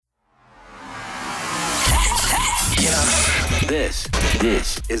This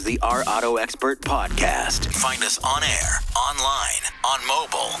is the Our Auto Expert Podcast. Find us on air, online, on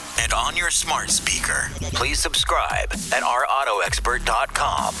mobile, and on your smart speaker. Please subscribe at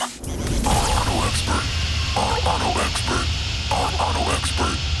ourautoexpert.com. Our Auto Expert. Our Auto Expert. Our Auto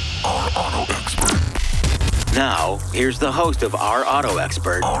Expert. Our Auto Expert. Now, here's the host of Our Auto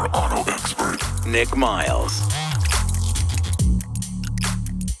Expert, Our Auto Expert. Nick Miles.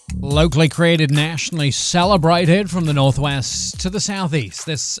 Locally created, nationally celebrated, from the northwest to the southeast.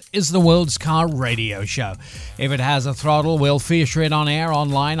 This is the World's Car Radio Show. If it has a throttle, we'll feature it on air,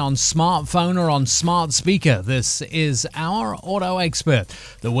 online, on smartphone, or on smart speaker. This is Our Auto Expert,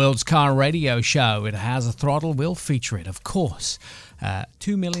 the World's Car Radio Show. It has a throttle, we'll feature it, of course.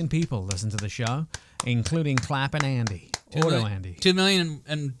 2 million people listen to the show, including Clap and Andy. Andy. 2 million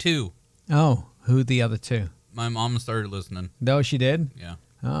and 2. Oh, who the other two? My mom started listening. Oh, she did? Yeah.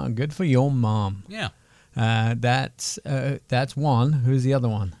 Oh, good for your mom. Yeah. That's one. Who's the other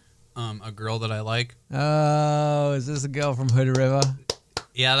one? A girl that I like. Oh, is this a girl from Hood River?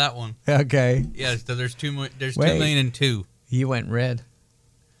 Yeah, that one. Okay. Yeah, so there's 2 Wait. million and 2. You went red.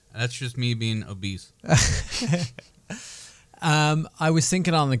 That's just me being obese. I was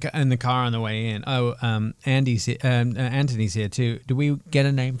thinking in the car on the way in. Oh, Andy's Anthony's here too. Do we get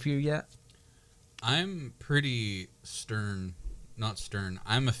a name for you yet? I'm pretty stern. Not stern.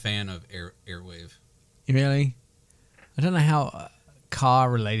 I'm a fan of Airwave. Really? I don't know how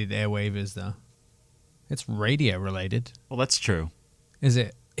car-related Airwave is, though. It's radio-related. Well, that's true. Is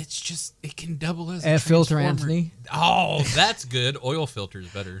it? It's just, it can double as Air a filter, transformer. Anthony? Oh, that's good. Oil filter is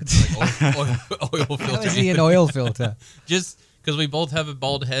better. It's like oil filter. How is he an oil filter? Just because we both have a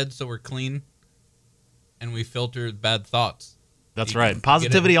bald head, so we're clean, and we filter bad thoughts. That's You right. can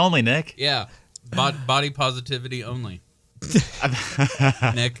Positivity only, Nick. Yeah. Body positivity only.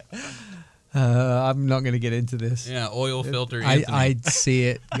 Nick. I'm not going to get into this. Yeah, oil filter I Anthony. see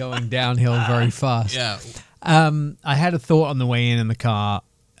it going downhill very fast. Yeah. I had a thought on the way in the car,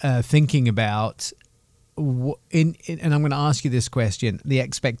 thinking about, and I'm going to ask you this question, the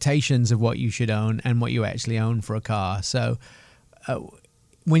expectations of what you should own and what you actually own for a car. So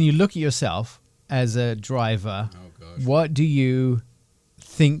when you look at yourself as a driver, what do you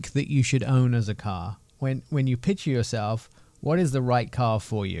think that you should own as a car? When you picture yourself, what is the right car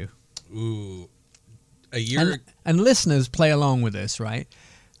for you? Ooh. A year. And listeners, play along with this, right?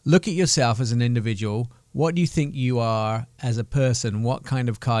 Look at yourself as an individual. What do you think you are as a person? What kind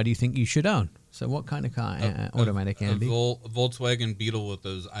of car do you think you should own? So what kind of car, automatic, Andy? A Volkswagen Beetle with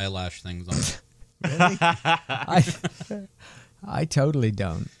those eyelash things on it. Really? I totally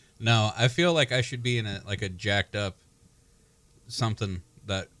don't. No, I feel like I should be in a jacked up something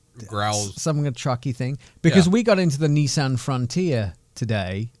that growls. Something a trucky thing. Because Yeah. we got into the Nissan Frontier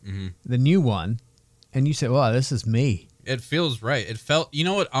today, the new one, and you said, wow, this is me. It feels right. It felt, you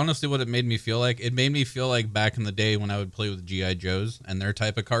know what, honestly, what it made me feel like? It made me feel like back in the day when I would play with G.I. Joes and their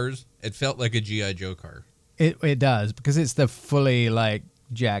type of cars. It felt like a G.I. Joe car. It does, because it's the fully like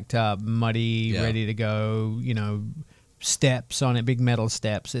jacked up, muddy, Yeah. ready to go, steps on it, big metal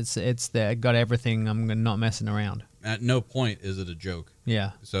steps. It's got everything. I'm not messing around. At no point is it a joke.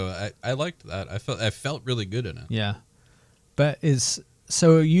 Yeah. So I liked that. I felt really good in it. Yeah. But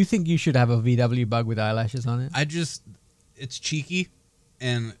so you think you should have a VW Bug with eyelashes on it? It's cheeky,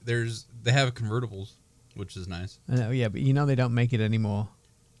 and they have convertibles, which is nice. Yeah, but they don't make it anymore.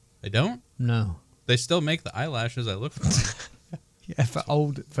 They don't? No. They still make the eyelashes. I look for them. Yeah,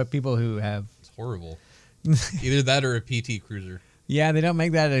 for people who have. It's horrible. Either that or a PT Cruiser. Yeah, they don't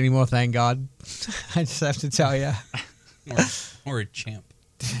make that anymore, thank God. I just have to tell you. Or a Champ.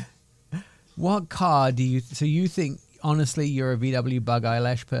 What car do you... So you think, honestly, you're a VW Bug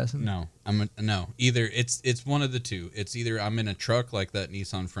eyelash person? No, no. Either it's one of the two. It's either I'm in a truck like that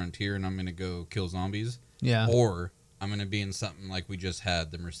Nissan Frontier and I'm gonna go kill zombies. Yeah. Or I'm gonna be in something like we just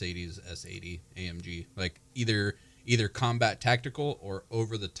had, the Mercedes S80 AMG. Like either combat tactical or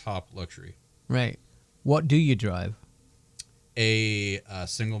over the top luxury. Right. What do you drive? A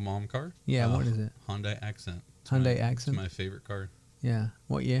single mom car. Yeah, what is it? Hyundai Accent. Accent? It's my favorite car. Yeah.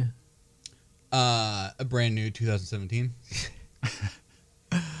 What year? A brand new 2017.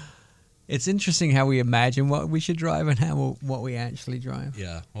 It's interesting how we imagine what we should drive and what we actually drive.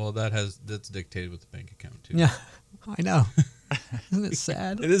 Yeah. Well, that's dictated with the bank account too. Yeah, I know. Isn't it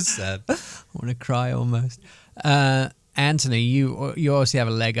sad? It is sad. I want to cry almost. Anthony, you obviously have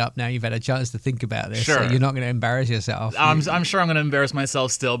a leg up now. You've had a chance to think about this. Sure. So you're not going to embarrass yourself. I'm sure I'm going to embarrass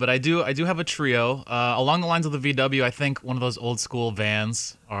myself still, but I do have a trio. Along the lines of the VW, I think one of those old school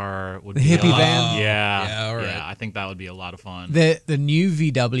vans would be hippie a lot- van? Yeah, all right. yeah. I think that would be a lot of fun. The new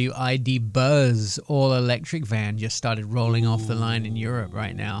VW ID Buzz all-electric van just started rolling off the line in Europe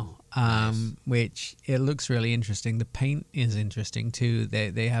right now, which it looks really interesting. The paint is interesting too.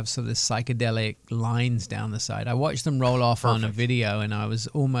 They have sort of psychedelic lines down the side. I watched them roll off on a video, and I was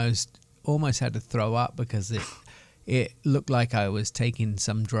almost had to throw up because it looked like I was taking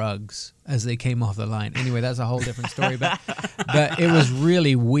some drugs as they came off the line. Anyway, that's a whole different story. But it was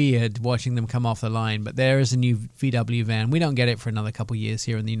really weird watching them come off the line. But there is a new VW van. We don't get it for another couple of years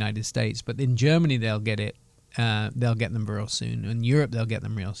here in the United States. But in Germany, they'll get it. They'll get them real soon. In Europe, they'll get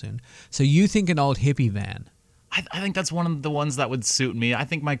them real soon. So you think an old hippie van? I think that's one of the ones that would suit me. I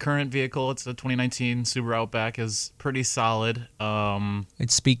think my current vehicle, it's a 2019 Subaru Outback, is pretty solid.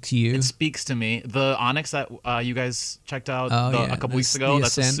 It speaks to you. It speaks to me. The Onyx that you guys checked out yeah, a couple weeks the ago,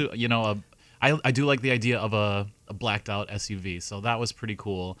 that's Ascent. I do like the idea of a blacked out SUV, so that was pretty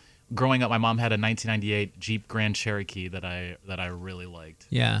cool. Growing up, my mom had a 1998 Jeep Grand Cherokee that I really liked.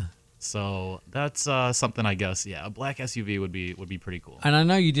 Yeah. So that's something, I guess. Yeah, a black SUV would be pretty cool. And I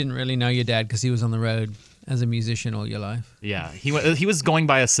know you didn't really know your dad because he was on the road as a musician all your life. Yeah, he was going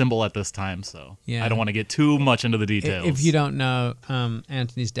by a symbol at this time, so Yeah. I don't want to get too much into the details. If you don't know,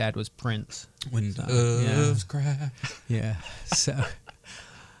 Anthony's dad was Prince. When doves cry. Yeah.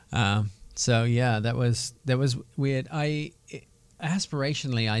 So yeah, that was weird.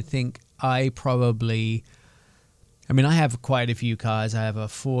 Aspirationally, I think I have quite a few cars. I have a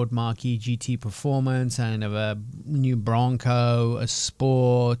Ford Mach-E GT Performance, and I have a new Bronco, a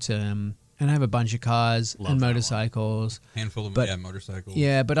Sport, and I have a bunch of cars Love and that one. motorcycles. Handful of But- motorcycles.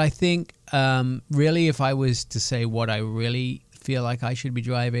 Yeah, but I think really if I was to say what I really feel like I should be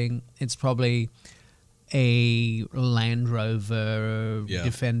driving, it's probably a Land Rover Yeah.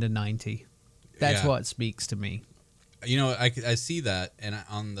 Defender 90. That's Yeah. what speaks to me. You know, I see that, and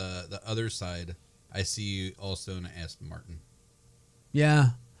on the other side, I see also an Aston Martin.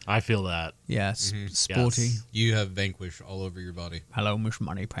 Yeah. I feel that. Yeah, sporty. Yes. You have Vanquish all over your body. Hello, Miss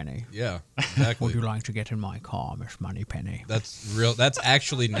Moneypenny. Yeah, Would exactly. you like to get in my car, Miss Moneypenny? That's real. That's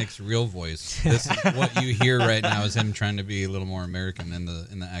actually Nick's real voice. This is what you hear right now is him trying to be a little more American in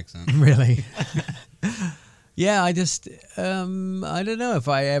the accent. Really? Yeah, I just, I don't know if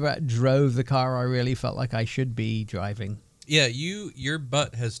I ever drove the car I really felt like I should be driving. Yeah, your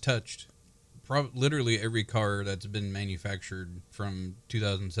butt has touched literally every car that's been manufactured from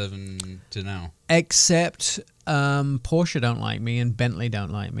 2007 to now. Except Porsche don't like me and Bentley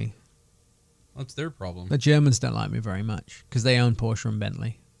don't like me. That's their problem. The Germans don't like me very much because they own Porsche and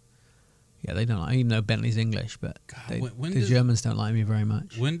Bentley. Yeah, they don't like, even though Bentley's English, but when the does- Germans don't like me very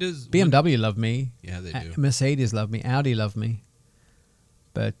much. When does BMW love me. Yeah, they do. Mercedes love me. Audi love me.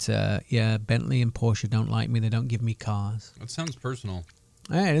 But yeah, Bentley and Porsche don't like me. They don't give me cars. That sounds personal.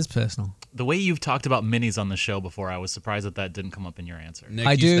 Yeah, it is personal. The way you've talked about minis on the show before, I was surprised that didn't come up in your answer. Nick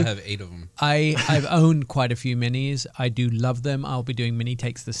I used do. to have 8 of them. I've owned quite a few minis. I do love them. I'll be doing Mini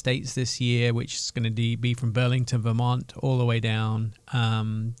Takes the States this year, which is going to be from Burlington, Vermont, all the way down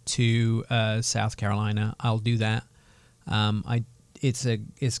to South Carolina. I'll do that. It's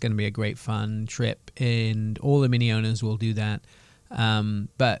going to be a great fun trip, and all the mini owners will do that.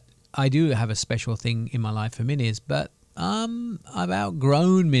 But I do have a special thing in my life for minis, but I've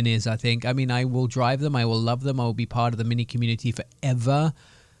outgrown minis, I think. I mean, I will drive them. I will love them. I will be part of the mini community forever.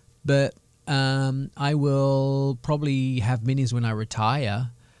 But I will probably have minis when I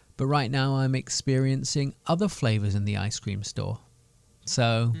retire. But right now I'm experiencing other flavors in the ice cream store.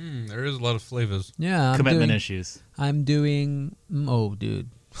 So, There is a lot of flavors. yeah. Commitment issues. I'm doing... Oh, dude.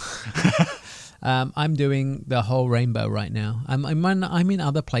 I'm doing the whole rainbow right now. I'm in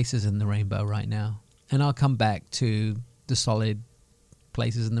other places in the rainbow right now. And I'll come back to the solid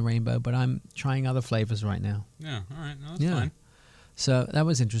places in the rainbow, but I'm trying other flavors right now. Yeah, all right. No, that's Yeah. fine. So that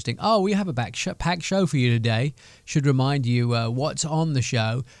was interesting. Oh, we have a packed show for you today. Should remind you what's on the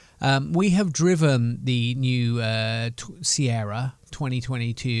show. We have driven the new Sierra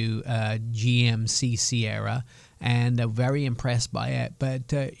 2022 GMC Sierra, and are very impressed by it. But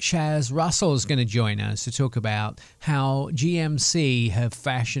Shaz Russell is going to join us to talk about how GMC have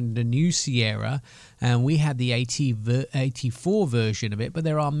fashioned a new Sierra, and we had the 84 version of it, but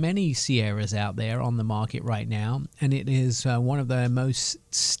there are many Sierras out there on the market right now, and it is one of the most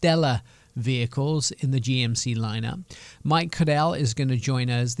stellar vehicles in the GMC lineup. Mike Cadell is going to join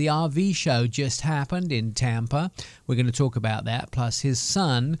us. The RV show just happened in Tampa. We're going to talk about that. Plus, his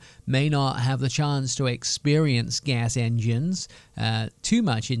son may not have the chance to experience gas engines too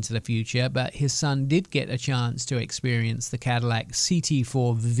much into the future, but his son did get a chance to experience the Cadillac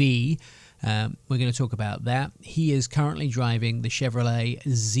CT4V. We're going to talk about that. He is currently driving the Chevrolet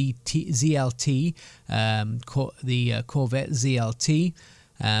ZLT, the Corvette ZLT.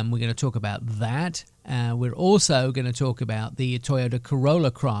 We're going to talk about that. We're also going to talk about the Toyota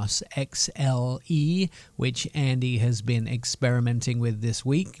Corolla Cross XLE, which Andy has been experimenting with this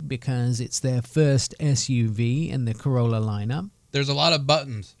week because it's their first SUV in the Corolla lineup. There's a lot of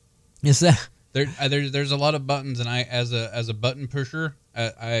buttons. Is that? There's a lot of buttons, and I, as a button pusher,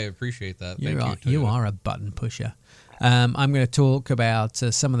 I appreciate that. You are a button pusher. I'm going to talk about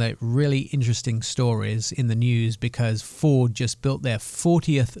some of the really interesting stories in the news because Ford just built their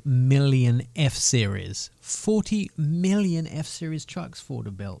 40th million F-Series. 40 million F-Series trucks Ford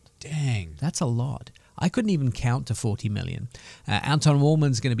have built. Dang. That's a lot. I couldn't even count to 40 million. Anton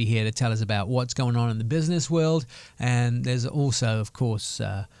Woolman's going to be here to tell us about what's going on in the business world. And there's also, of course,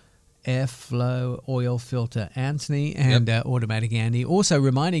 Airflow Oil Filter Anthony and Automatic Andy. Also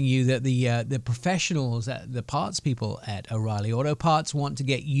reminding you that the professionals, the parts people at O'Reilly Auto Parts want to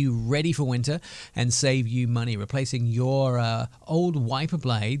get you ready for winter and save you money, replacing your old wiper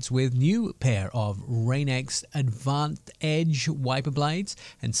blades with new pair of Rain-X Advanced Edge wiper blades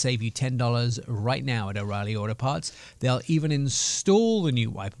and save you $10 right now at O'Reilly Auto Parts. They'll even install the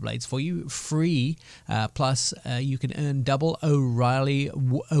new wiper blades for you free. Plus, you can earn double O'Reilly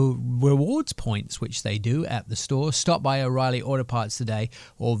rewards points, which they do at the store. Stop by O'Reilly Auto Parts today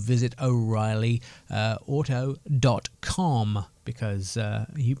or visit O'ReillyAuto.com because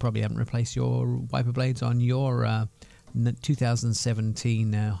you probably haven't replaced your wiper blades on your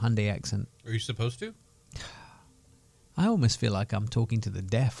 2017 Hyundai Accent. Are you supposed to? I almost feel like I'm talking to the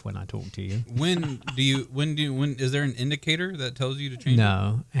deaf when I talk to you. When is there an indicator that tells you to change?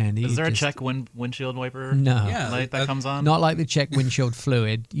 No, and is there a check windshield wiper? No, light that comes on? Not like the check windshield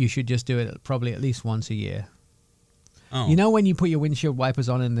fluid. You should just do it probably at least once a year. Oh. You know when you put your windshield wipers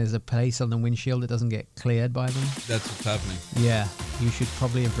on and there's a place on the windshield that doesn't get cleared by them? That's what's happening. Yeah, you should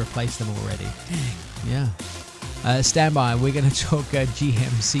probably have replaced them already. Dang. Yeah. Stand by. We're going to talk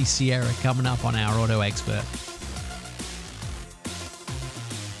GMC Sierra coming up on Our Auto Expert.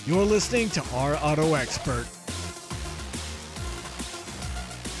 You're listening to Our Auto Expert.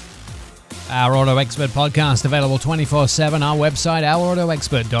 Our Auto Expert podcast available 24/7. Our website,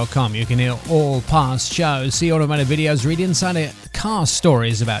 ourautoexpert.com. You can hear all past shows, see automotive videos, read insider car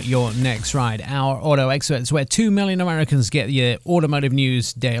stories about your next ride. Our Auto Experts, where 2 million Americans get your automotive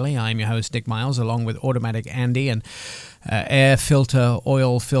news daily. I'm your host, Nick Miles, along with Automatic Andy and Air Filter,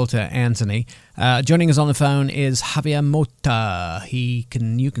 Oil Filter Anthony. Joining us on the phone is Javier Mota.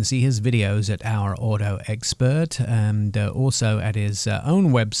 You can see his videos at Our Auto Expert and also at his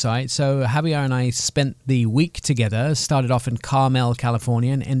own website. So Javier and I spent the week together, started off in Carmel,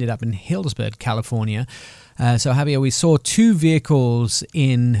 California, and ended up in Hillsburg, California. So Javier, we saw two vehicles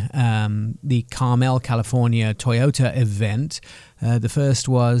in the Carmel, California Toyota event. The first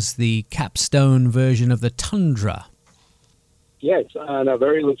was the capstone version of the Tundra. Yes, and a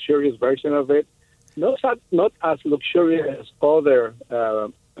very luxurious version of it. Not as luxurious as other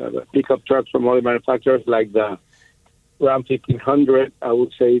pickup trucks from other manufacturers like the Ram 1500. I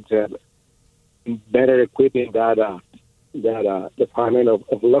would say it's better equipped in that department of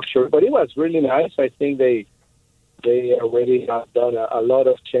luxury. But it was really nice. I think they already have done a lot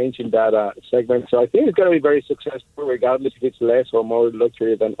of change in that segment. So I think it's going to be very successful, regardless if it's less or more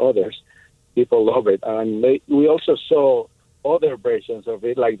luxury than others. People love it. And we also saw other versions of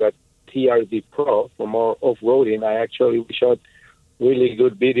it, like the TRD Pro for more off-roading. We shot really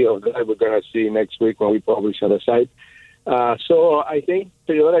good video of that we're going to see next week when we publish on the site. So I think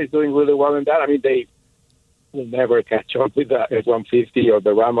Toyota is doing really well in that. I mean, they will never catch up with the F-150 or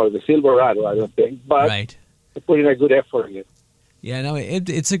the Ram or the Silverado, I don't think. But right. They're putting a good effort in it. Yeah, no,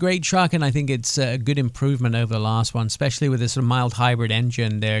 it's a great truck, and I think it's a good improvement over the last one, especially with this sort of mild hybrid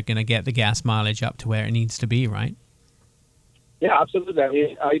engine. They're going to get the gas mileage up to where it needs to be, right? Yeah, absolutely. I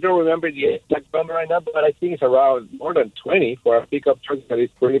mean, I don't remember the exact number right now, but I think it's around more than 20 for a pickup truck that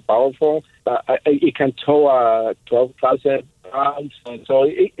is pretty powerful. It can tow 12,000 pounds, and so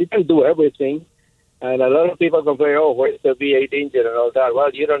it can do everything. And a lot of people complain, where's the V8 engine and all that?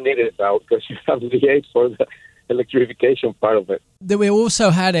 Well, you don't need it now because you have the V8 for the electrification part of it. We also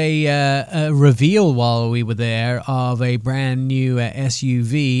had a reveal while we were there of a brand new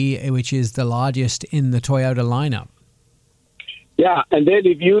SUV, which is the largest in the Toyota lineup. Yeah, and then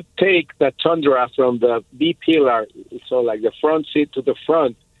if you take the Tundra from the B pillar, so like the front seat to the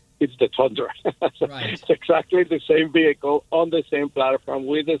front, it's the Tundra. So Right. it's exactly the same vehicle on the same platform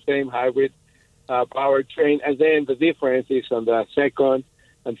with the same hybrid powertrain. And then the difference is on the second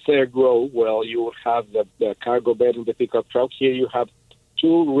and third row, well, you will have the cargo bed and the pickup truck. Here you have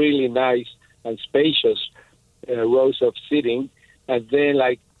two really nice and spacious rows of seating, and then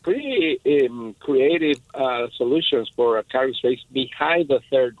like pretty creative solutions for a cargo space behind the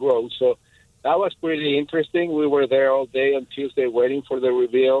third row. So that was pretty interesting. We were there all day on Tuesday waiting for the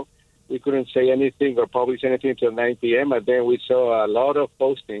reveal. We couldn't say anything or publish anything until 9 p.m. And then we saw a lot of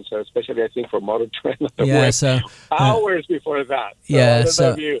postings, especially I think for Motor Trend. Yeah, so hours before that. So yeah, I don't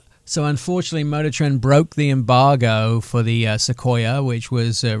know if you- So unfortunately, Motor Trend broke the embargo for the Sequoia, which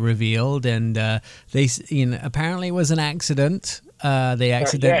was revealed, and they, apparently it was an accident. They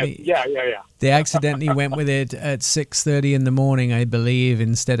accidentally, Yeah. they accidentally went with it at 6:30 in the morning, I believe,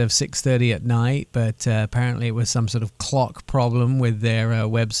 instead of 6:30 at night. But apparently, it was some sort of clock problem with their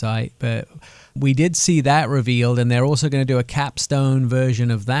website. But we did see that revealed, and they're also going to do a capstone version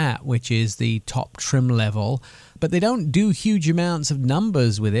of that, which is the top trim level. But they don't do huge amounts of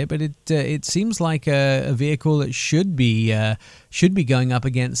numbers with it. But it seems like a vehicle that should be going up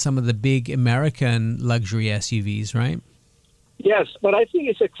against some of the big American luxury SUVs, right? Yes, but I think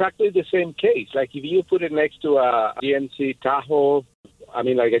it's exactly the same case. Like if you put it next to a GMC Tahoe, I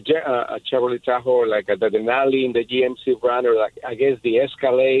mean like a Chevrolet Tahoe, or like the Denali in the GMC brand, or like I guess the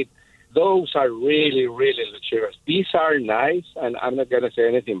Escalade, those are really, really luxurious. These are nice, and I'm not going to say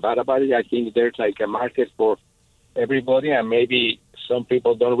anything bad about it. I think there's like a market for everybody, and maybe some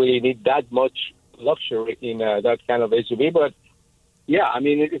people don't really need that much luxury in that kind of SUV, but yeah, I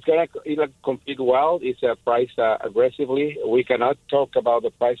mean, it'll compete well. It's priced aggressively. We cannot talk about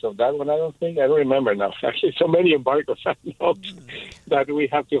the price of that one, I don't think. I don't remember now. Actually, so many embargoes I know that we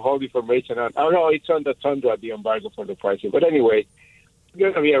have to hold information on. Oh, no, it's on the Tundra, the embargo for the pricing. But anyway, it's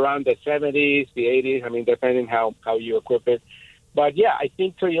going to be around the 70s, the 80s, I mean, depending how you equip it. But, yeah, I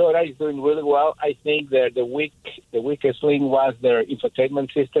think Toyota is doing really well. I think that the weakest link was their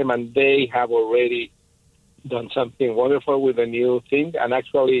infotainment system, and they have already done something wonderful with the new thing. And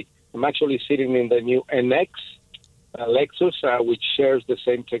actually, I'm actually sitting in the new NX Lexus, which shares the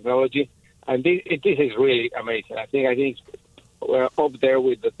same technology. And this is really amazing. I think we're up there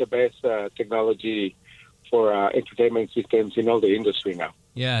with the best technology for entertainment systems in all the industry now.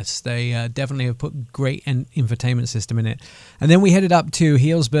 Yes, they definitely have put great infotainment system in it. And then we headed up to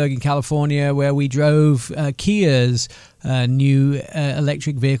Healdsburg in California, where we drove Kia's new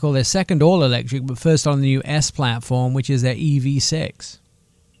electric vehicle, their second all-electric, but first on the new S platform, which is their EV6.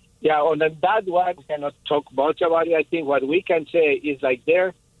 Yeah, on that one, we cannot talk much about it. I think what we can say is like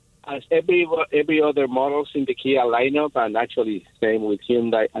there, as every other models in the Kia lineup, and actually same with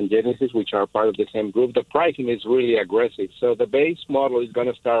Hyundai and Genesis, which are part of the same group, the pricing is really aggressive. So the base model is going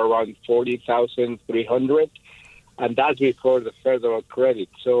to start around $40,300, and that's before the federal credit.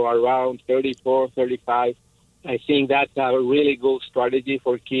 So around $34,000, $35,000. I think that's a really good strategy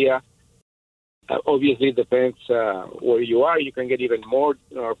for Kia. Obviously, it depends where you are. You can get even more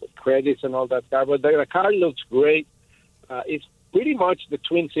credits and all that stuff. But the car looks great. It's pretty much the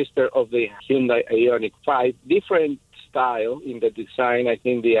twin sister of the Hyundai Ioniq 5. Different style in the design. I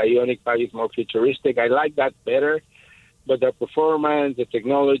think the Ioniq 5 is more futuristic. I like that better. But the performance, the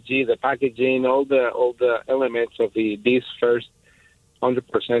technology, the packaging, all the elements of this first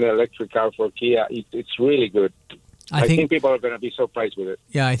 100% electric car for Kia, it's really good. I think people are going to be surprised with it.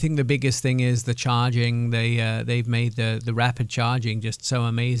 Yeah, I think the biggest thing is the charging. They've made the rapid charging just so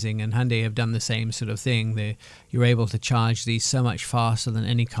amazing, and Hyundai have done the same sort of thing. You're able to charge these so much faster than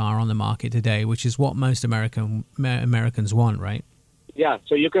any car on the market today, which is what most Americans want, right? Yeah,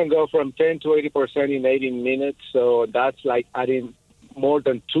 so you can go from 10 to 80% in 18 minutes. So that's like adding more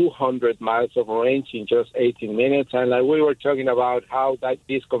than 200 miles of range in just 18 minutes. And like we were talking about how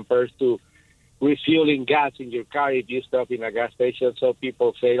this compares to refueling gas in your car if you stop in a gas station. So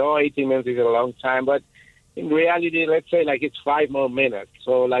people say, 18 minutes is a long time. But in reality, let's say like it's 5 more minutes.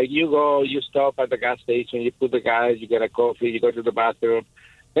 So like you stop at the gas station, you put the gas, you get a coffee, you go to the bathroom,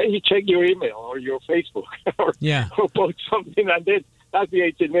 then you check your email or your Facebook or post something, and then that's the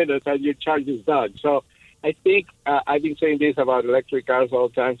 18 minutes and your charge is done. So I think I've been saying this about electric cars all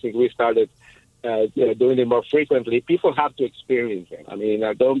the time since we started doing it more frequently. People have to experience it. I mean,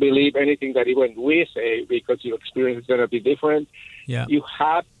 don't believe anything that even we say, because your experience is going to be different. Yeah. You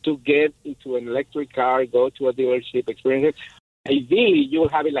have to get into an electric car, go to a dealership, experience it. Ideally, you'll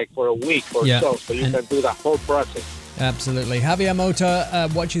have it like for a week or so you can do the whole process. Absolutely. Javier Mota,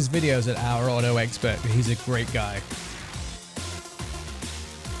 watch his videos at Our Auto Expert. He's a great guy.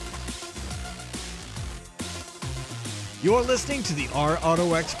 You're listening to the Our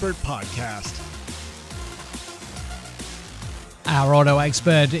Auto Expert podcast. Our Auto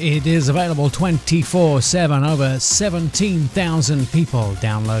Expert, it is available 24/7. Over 17,000 people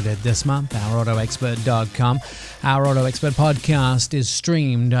downloaded this month. OurAutoExpert.com. Our Auto Expert podcast is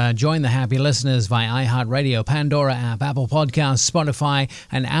streamed. Join the happy listeners via iHeartRadio, Pandora app, Apple Podcasts, Spotify,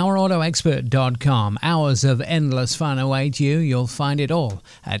 and OurAutoExpert.com. Hours of endless fun await you. You'll find it all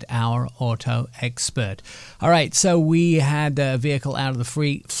at Our Auto Expert. All right, so we had a vehicle out of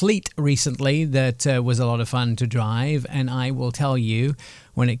the fleet recently that was a lot of fun to drive, and I will tell you,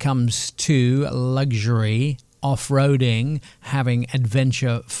 when it comes to luxury, off-roading, having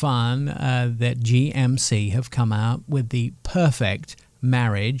adventure fun, that GMC have come out with the perfect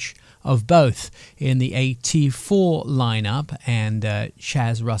marriage of both in the AT4 lineup. And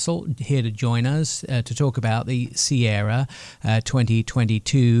Chaz Russell here to join us to talk about the Sierra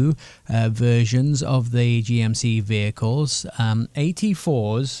 2022 versions of the GMC vehicles.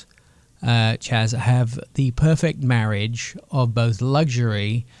 AT4s, Chaz, have the perfect marriage of both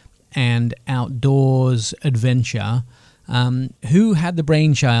luxury and outdoors adventure. Who had the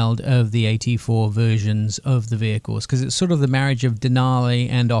brainchild of the AT4 versions of the vehicles? Because it's sort of the marriage of Denali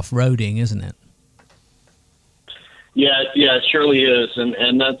and off-roading, isn't it? Yeah, it surely is,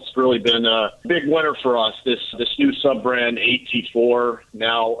 and that's really been a big winner for us. This new sub-brand AT4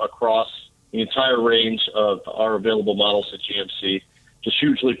 now across the entire range of our available models at GMC, just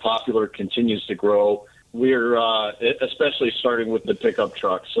hugely popular, continues to grow. We're especially starting with the pickup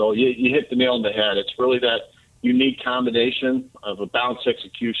truck. So you hit the nail on the head. It's really that unique combination of a balanced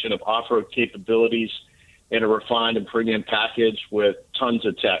execution of off-road capabilities and a refined and premium package with tons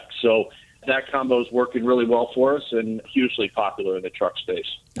of tech. So that combo is working really well for us and hugely popular in the truck space.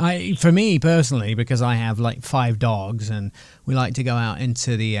 For me personally, because I have like 5 dogs and we like to go out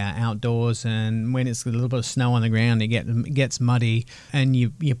into the outdoors, and when it's a little bit of snow on the ground, it gets muddy, and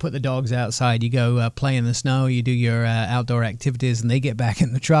you put the dogs outside, you go play in the snow, you do your outdoor activities, and they get back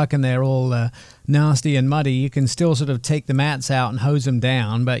in the truck and they're all nasty and muddy. You can still sort of take the mats out and hose them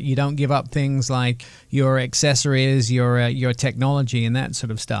down, but you don't give up things like your accessories, your technology and that sort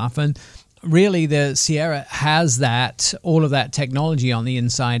of stuff. And really, the Sierra has all of that technology on the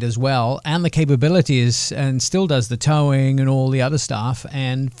inside as well, and the capabilities, and still does the towing and all the other stuff.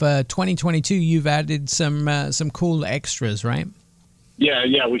 And for 2022, you've added some cool extras, right?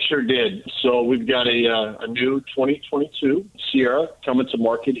 Yeah, we sure did. So we've got a new 2022 Sierra coming to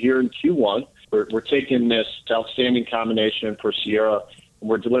market here in Q1. We're taking this outstanding combination for Sierra, and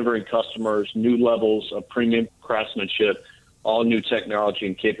we're delivering customers new levels of premium craftsmanship, all new technology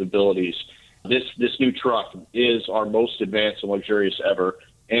and capabilities. This new truck is our most advanced and luxurious ever,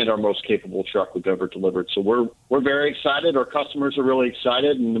 and our most capable truck we've ever delivered. So we're very excited. Our customers are really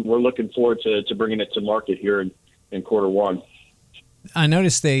excited, and we're looking forward to bringing it to market here in quarter one. I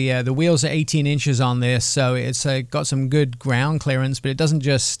noticed the wheels are 18 inches on this, so it's got some good ground clearance, but it doesn't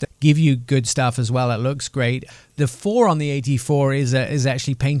just give you good stuff as well. It looks great. The 4 on the AT4 is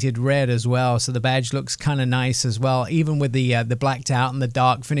actually painted red as well, so the badge looks kind of nice as well, even with the blacked out and the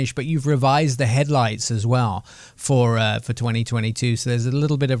dark finish. But you've revised the headlights as well for 2022, so there's a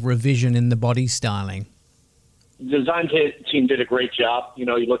little bit of revision in the body styling. The design team did a great job. You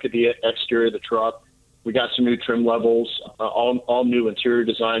look at the exterior of the truck. We got some new trim levels, all new interior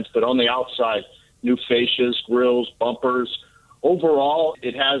designs, but on the outside, new fascias, grills, bumpers. Overall,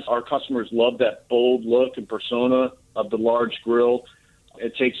 our customers love that bold look and persona of the large grill.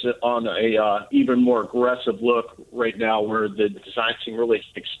 It takes it on a even more aggressive look right now, where the design team really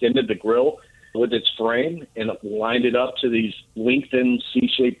extended the grill with its frame and lined it up to these lengthened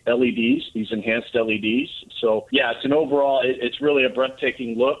C-shaped LEDs, these enhanced LEDs. So, yeah, it's really a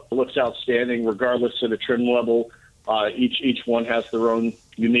breathtaking look. It looks outstanding regardless of the trim level. Each one has their own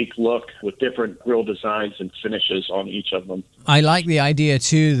unique look with different grill designs and finishes on each of them. I like the idea,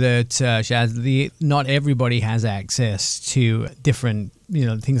 too, that, Shaz, not everybody has access to different,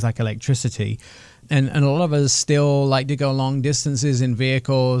 things like electricity. And a lot of us still like to go long distances in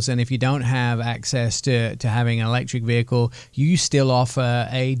vehicles, and if you don't have access to having an electric vehicle, you still offer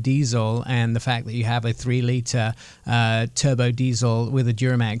a diesel, and the fact that you have a 3-liter turbo diesel with a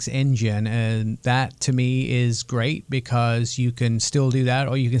Duramax engine, and that to me is great, because you can still do that,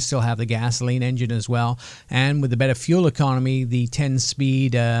 or you can still have the gasoline engine as well. And with the better fuel economy, the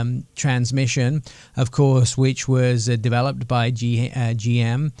 10-speed transmission, of course, which was developed by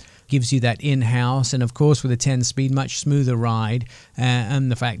GM, gives you that in-house, and of course with a 10-speed, much smoother ride,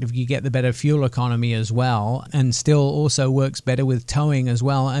 and the fact that you get the better fuel economy as well, and still also works better with towing as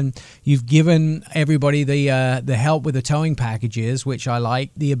well. And you've given everybody the help with the towing packages, which I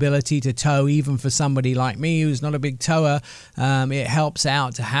like. The ability to tow, even for somebody like me who's not a big tower, it helps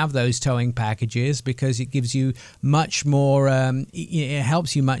out to have those towing packages, because it gives you much more, it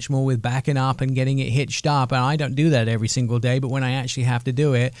helps you much more with backing up and getting it hitched up. And I don't do that every single day, but when I actually have to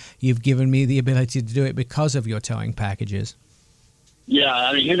do it, you've given me the ability to do it because of your towing packages. Yeah,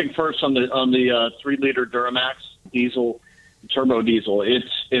 I mean, hitting first on the 3-liter Duramax diesel, turbo diesel, it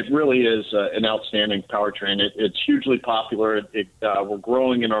really is an outstanding powertrain. It's hugely popular. We're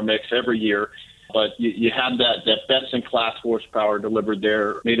growing in our mix every year. But you have that best-in-class horsepower delivered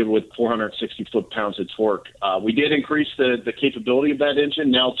there, mated with 460 foot-pounds of torque. We did increase the capability of that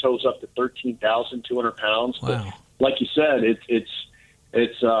engine. Now it tows up to 13,200 pounds. Wow. But like you said,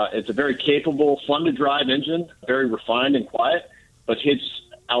 it's a very capable, fun-to-drive engine, very refined and quiet, but hits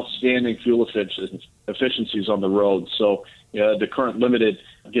outstanding fuel efficiencies on the road. So the current limited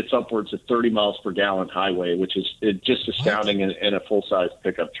gets upwards of 30 miles per gallon highway, which is just astounding in a full-size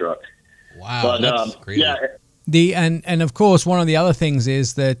pickup truck. Wow, but, that's crazy. Yeah. And of course, one of the other things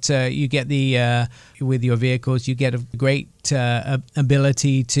is that you get with your vehicles, you get a great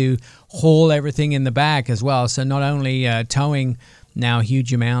ability to haul everything in the back as well. So not only towing now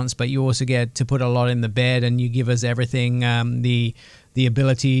huge amounts, but you also get to put a lot in the bed, and you give us everything, the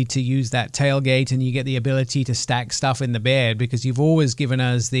ability to use that tailgate, and you get the ability to stack stuff in the bed, because you've always given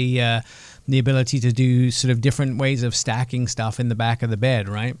us the ability to do sort of different ways of stacking stuff in the back of the bed,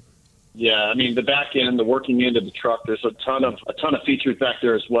 right? Yeah, I mean, the back end, the working end of the truck, there's a ton of features back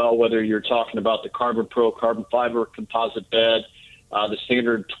there as well, whether you're talking about the Carbon Pro carbon fiber composite bed, the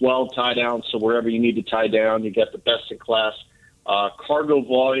standard 12 tie down, so wherever you need to tie down, you get the best in class cargo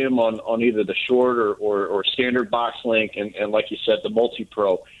volume on either the short or standard box link, and like you said, the Multi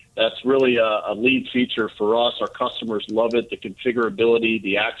Pro. That's really a lead feature for us. Our customers love it, the configurability,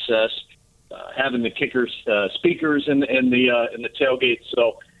 the access, having the kickers, speakers in the tailgate.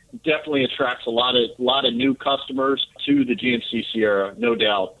 So definitely attracts a lot of new customers to the GMC Sierra, no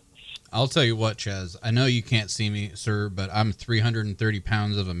doubt. I'll tell you what, Chaz. I know you can't see me, sir, but I'm 330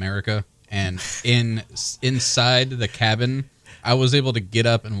 pounds of America, and inside the cabin, I was able to get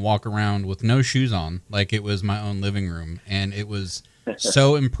up and walk around with no shoes on, like it was my own living room, and it was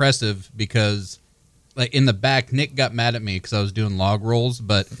so impressive because, like, in the back, Nick got mad at me because I was doing log rolls,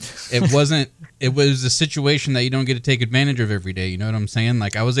 but it wasn't. It was a situation that you don't get to take advantage of every day. You know what I'm saying?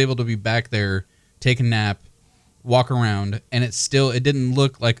 Like, I was able to be back there, take a nap, walk around, and it didn't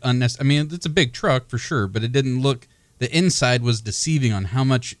look like unnecessary. I mean, it's a big truck for sure, but it didn't look. The inside was deceiving on how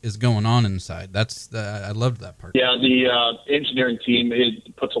much is going on inside. I loved that part. Yeah, the engineering team,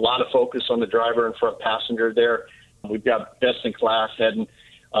 it puts a lot of focus on the driver and front passenger there. We've got best-in-class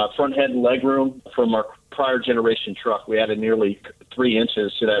front head and leg room from our prior generation truck. We added nearly 3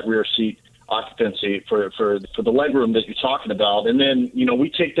 inches to that rear seat occupancy for the leg room that you're talking about. And then, we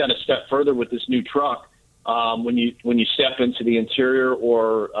take that a step further with this new truck. When you step into the interior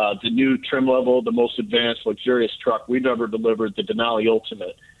or the new trim level, the most advanced, luxurious truck we've ever delivered, the Denali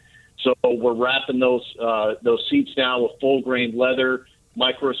Ultimate. So we're wrapping those seats now with full-grain leather,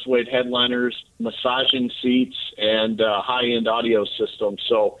 micro-suede headliners, massaging seats, and high-end audio system.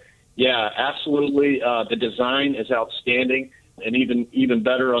 So, yeah, absolutely. The design is outstanding, and even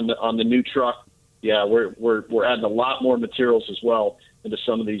better on the new truck. Yeah, we're adding a lot more materials as well into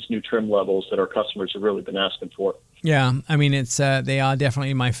some of these new trim levels that our customers have really been asking for. Yeah, I mean, it's they are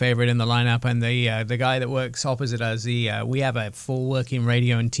definitely my favorite in the lineup, and the guy that works opposite us, we have a full working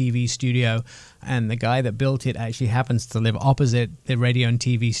radio and TV studio, and the guy that built it actually happens to live opposite the radio and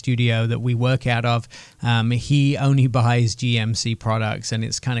TV studio that we work out of. He only buys GMC products, and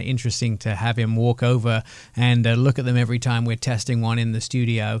it's kind of interesting to have him walk over and look at them every time we're testing one in the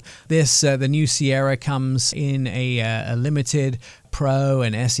studio. The new Sierra comes in a limited Pro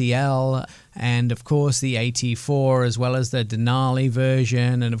and SEL, and of course the AT4, as well as the Denali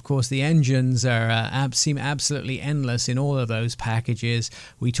version, and of course the engines seem absolutely endless in all of those packages.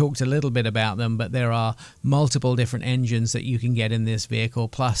 We talked a little bit about them, but there are multiple different engines that you can get in this vehicle,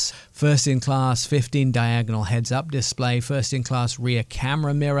 plus first-in-class 15 diagonal heads-up display, first-in-class rear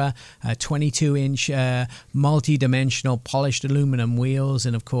camera mirror, 22-inch multi-dimensional polished aluminum wheels,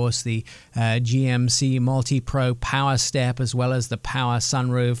 and of course the GMC Multi-Pro Power Step, as well as the power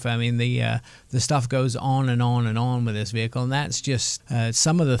sunroof. I mean, the the stuff goes on and on and on with this vehicle, and that's just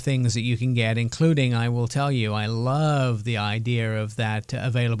some of the things that you can get, including, I will tell you, I love the idea of that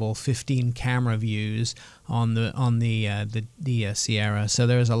available 15 camera views on the Sierra. So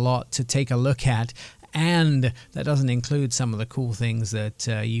there's a lot to take a look at. And that doesn't include some of the cool things that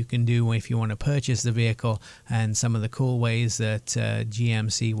you can do if you want to purchase the vehicle, and some of the cool ways that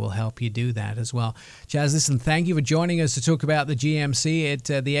GMC will help you do that as well. Chaz, listen, thank you for joining us to talk about the GMC.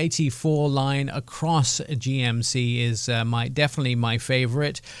 The AT4 line across GMC is definitely my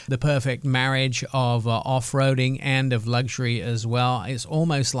favorite. The perfect marriage of off-roading and of luxury as well. It's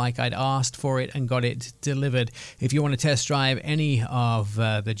almost like I'd asked for it and got it delivered. If you want to test drive any of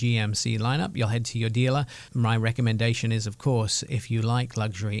the GMC lineup, you'll head to your dealer. My recommendation is, of course, if you like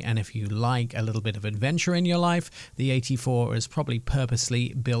luxury and if you like a little bit of adventure in your life, the AT4 is probably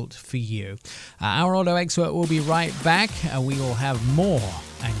purposely built for you. Our Auto Expert will be right back. We will have more,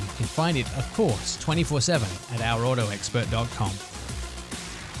 and you can find it, of course, 24/7 at ourautoexpert.com.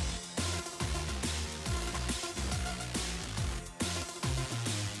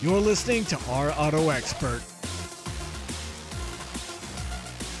 You're listening to Our Auto Expert.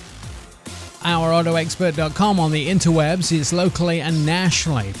 OurAutoExpert.com on the interwebs is locally and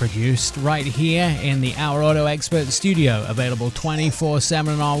nationally produced right here in the Our Auto Expert studio, available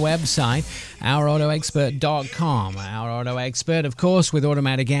 24/7 on our website, OurAutoExpert.com. Our Auto Expert, of course, with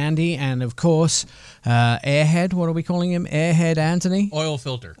Automatic Andy, and of course, Airhead. What are we calling him? Airhead Anthony? Oil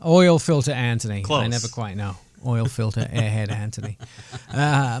filter. Oil Filter Anthony. Close. I never quite know. Oil Filter Airhead Anthony.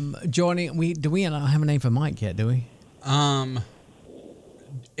 Joining, do we not have a name for Mike yet, do we?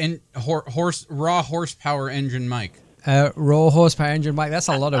 And raw horsepower engine Mike. Raw horsepower engine Mike. That's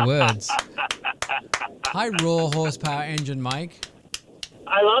a lot of words. Hi, raw horsepower engine Mike.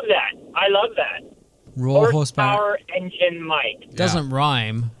 I love that. Raw horsepower engine Mike. Doesn't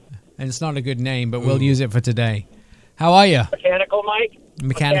rhyme, and it's not a good name, but we'll use it for today. How are you? Mechanical Mike.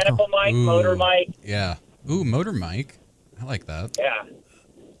 Mechanical Mike. Ooh, Motor Mike. Yeah. Ooh, motor Mike. I like that. Yeah.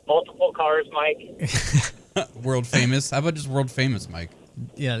 Multiple cars Mike. World famous. How about just world famous Mike?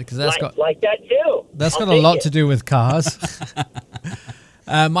 Yeah, because that's like that too. That's I'll got a lot take to it. do with cars.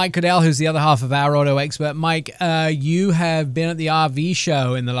 Mike Cadell, who's the other half of Our Auto Expert. Mike, you have been at the RV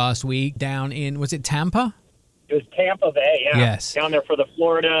show in the last week down in, was it Tampa? It was Tampa Bay, yeah. Yes. Down there for the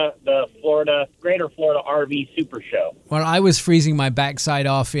Greater Florida RV Super Show. Well, I was freezing my backside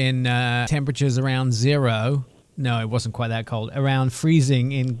off in temperatures around zero. No, it wasn't quite that cold. Around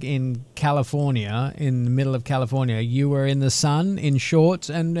freezing in California, in the middle of California. You were in the sun in shorts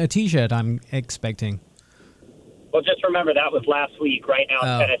and a T-shirt, I'm expecting. Well, just remember that was last week. Right now in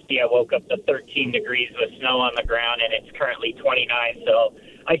Oh. Tennessee, I woke up to 13 degrees with snow on the ground, and it's currently 29. So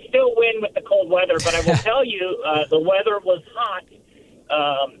I still win with the cold weather, but I will tell you, the weather was hot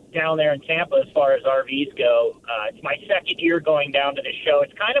down there in Tampa as far as RVs go. It's my second year going down to the show.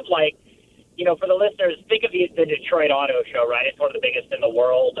 It's kind of like, you know, for the listeners, think of the Detroit Auto Show, right? It's one of the biggest in the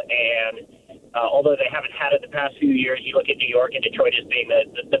world, and although they haven't had it the past few years, you look at New York and Detroit as being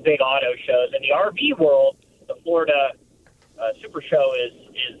the big auto shows. In the RV world, the Florida Super Show is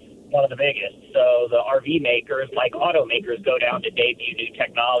one of the biggest. So the RV makers, like automakers, go down to debut new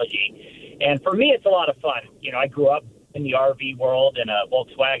technology. And for me, it's a lot of fun. You know, I grew up in the RV world in a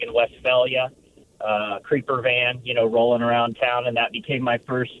Volkswagen Westphalia. Creeper van, you know, rolling around town, and that became my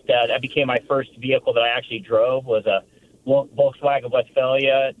first. Vehicle that I actually drove was a Volkswagen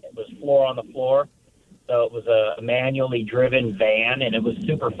Westphalia. It was floor on the floor, so it was a manually driven van, and it was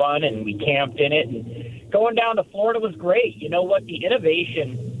super fun. And we camped in it. And going down to Florida was great. You know what? The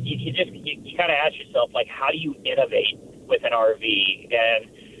innovation. You kind of ask yourself, like, how do you innovate with an RV? And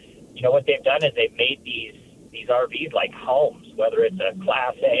you know what they've done is they've made these RVs like homes. Whether it's a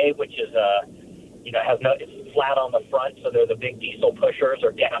Class A, which is it's flat on the front, so they're the big diesel pushers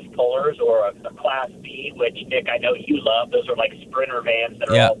or gas pullers, or a Class B, which, Nick, I know you love. Those are like Sprinter vans that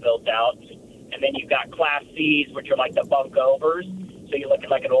are all built out. And then you've got Class Cs, which are like the bunk overs. So you look at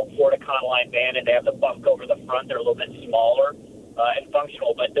like an old Ford Econoline van, and they have the bunk over the front. They're a little bit smaller and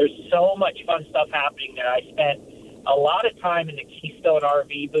functional. But there's so much fun stuff happening there. I spent a lot of time in the Keystone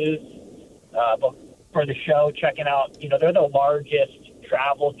RV booth for the show, checking out, you know, they're the largest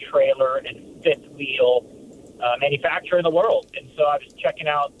travel trailer and fifth wheel manufacturer in the world. And so I was checking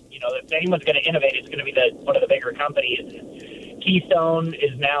out, you know, if anyone's going to innovate, it's going to be one of the bigger companies. Keystone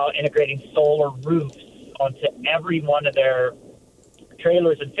is now integrating solar roofs onto every one of their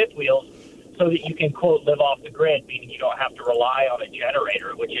trailers and fifth wheels so that you can, quote, live off the grid, meaning you don't have to rely on a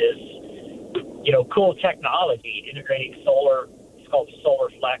generator, which is, you know, cool technology. Integrating solar, it's called Solar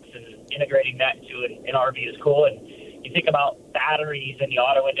Flex, and integrating that into an RV is cool. And You think about batteries in the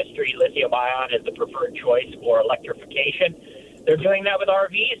auto industry, lithium-ion is the preferred choice for electrification. They're doing that with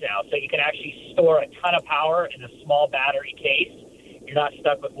RVs now, so you can actually store a ton of power in a small battery case. You're not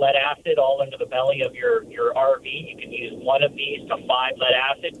stuck with lead acid all into the belly of your RV. You can use one of these to 5 lead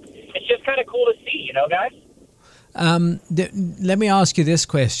acid. It's just kind of cool to see, you know, guys? Let me ask you this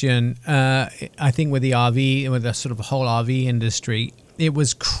question. I think with the RV, with the sort of whole RV industry, it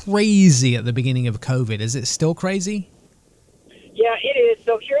was crazy at the beginning of COVID. Is it still crazy? Yeah, it is.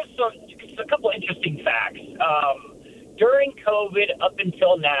 So here's a couple interesting facts. During COVID up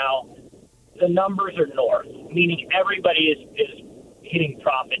until now, the numbers are north, meaning everybody is hitting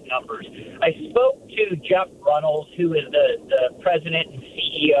profit numbers. I spoke to Jeff Runnels, who is the president and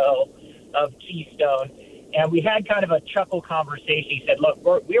CEO of Keystone, and we had kind of a chuckle conversation. He said, look,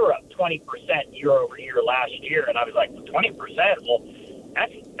 we were up 20% year over year last year. And I was like, 20%? Well,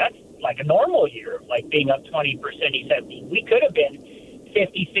 that's like a normal year, like being up 20%. He said, we could have been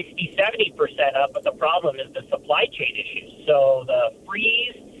 50, 60, 70% up, but the problem is the supply chain issues. So the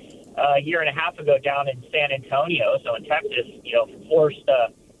freeze a year and a half ago down in San Antonio, so in Texas, you know, forced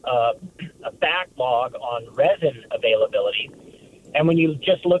a backlog on resin availability. And when you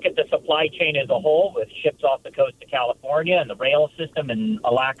just look at the supply chain as a whole, with ships off the coast of California and the rail system and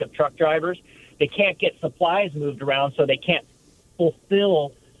a lack of truck drivers, they can't get supplies moved around, so they can't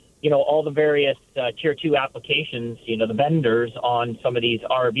fulfill, you know, all the various tier 2 applications, you know, the vendors on some of these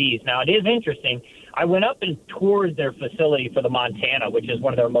RVs. Now, it is interesting. I went up and toured their facility for the Montana, which is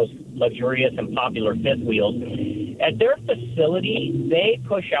one of their most luxurious and popular fifth wheels. At their facility, they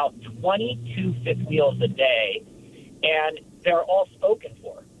push out 22 fifth wheels a day, and they're all spoken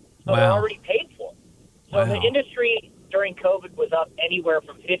for. So they're already paid for. So the industry during COVID was up anywhere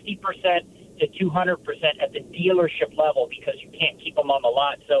from 50% to 200% at the dealership level because you can't keep them on the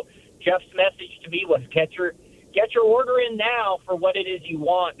lot. So Jeff's message to me was get your order in now for what it is you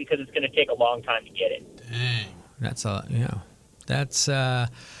want, because it's going to take a long time to get it. Dang. That's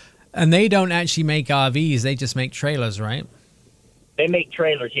and they don't actually make RVs, they just make trailers, right? They make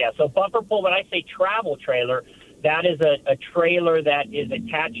trailers, yeah. So bumper pull, when I say travel trailer, that is a trailer that is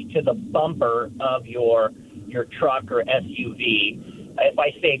attached to the bumper of your truck or SUV. If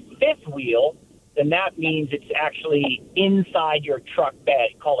I say fifth wheel, then that means it's actually inside your truck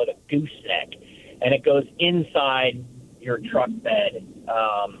bed. Call it a gooseneck. And it goes inside your truck bed.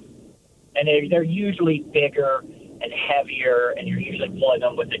 And they're usually bigger and heavier, and you're usually pulling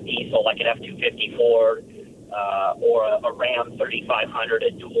them with a diesel like an F-250 Ford or a Ram 3500,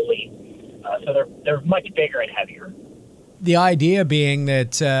 a dually. So they're much bigger and heavier. The idea being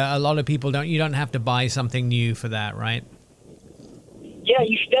that a lot of people you don't have to buy something new for that, right? Yeah,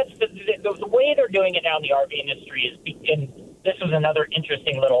 you should. That's the way they're doing it now in the RV industry is, and this was another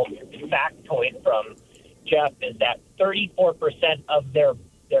interesting little factoid from Jeff, is that 34% of their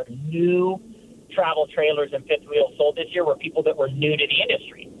new travel trailers and fifth wheels sold this year were people that were new to the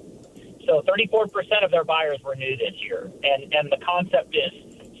industry. So 34% of their buyers were new this year, and the concept is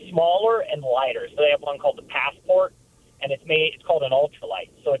smaller and lighter. So they have one called the Passport, and it's called an ultralight.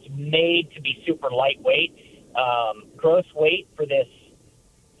 So it's made to be super lightweight. Gross weight for this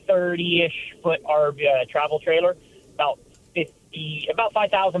 30-ish foot RV travel trailer, about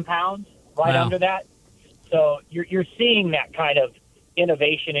 5,000 pounds, right under that. So you're seeing that kind of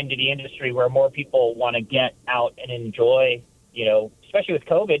innovation into the industry where more people want to get out and enjoy, you know, especially with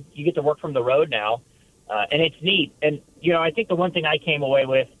COVID, you get to work from the road now, and it's neat. And, you know, I think the one thing I came away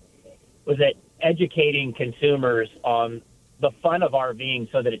with was that educating consumers on the fun of RVing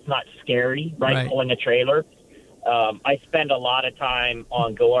so that it's not scary, right? Pulling a trailer. I spend a lot of time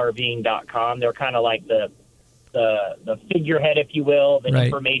on GoRVing.com. They're kind of like the figurehead, if you will, the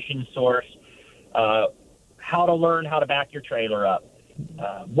information source. How to learn how to back your trailer up.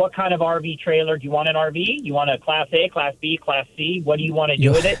 What kind of RV trailer? Do you want an RV? You want a Class A, Class B, Class C? What do you want to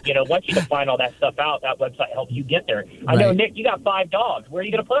do with it? You know, once you find all that stuff out, that website helps you get there. I know, Nick, you got 5 dogs. Where are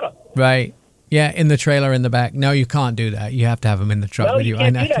you going to put them? Right. Yeah, in the trailer in the back. No, you can't do that. You have to have them in the truck with you.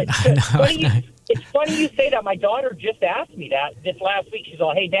 Can't do that. I know. It's funny you say that. My daughter just asked me that this last week. She's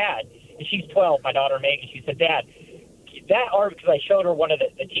all, hey, Dad. And she's 12, my daughter Megan. She said, Dad, that RV, because I showed her one of the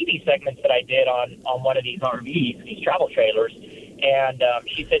TV segments that I did on one of these RVs, these travel trailers. And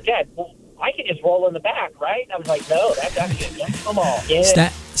she said, Dad, well, I can just roll in the back, right? And I was like, no, that's actually against the law.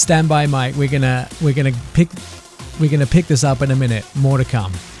 Stand by, Mike. We're gonna pick this up in a minute. More to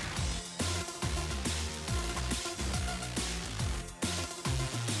come.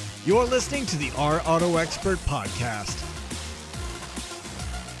 You're listening to the Our Auto Expert podcast.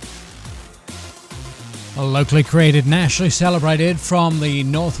 Locally created, nationally celebrated, from the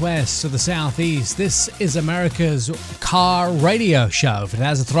northwest to the southeast. This is America's car radio show. If it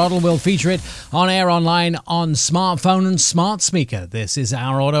has a throttle, we'll feature it on air, online, on smartphone and smart speaker. This is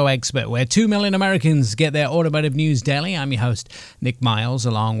Our Auto Expert, where 2 million Americans get their automotive news daily. I'm your host, Nick Miles,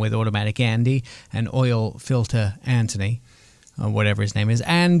 along with Automatic Andy and Oil Filter Anthony, or whatever his name is,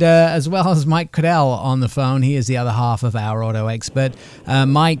 and as well as Mike Cadell on the phone. He is the other half of Our Auto Expert.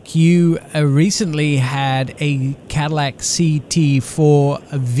 Mike, you recently had a Cadillac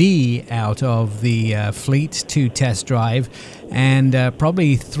CT4V out of the fleet to test drive, and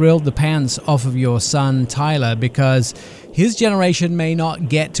probably thrilled the pants off of your son Tyler, because his generation may not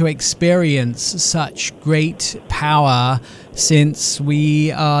get to experience such great power, since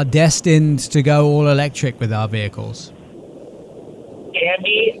we are destined to go all electric with our vehicles.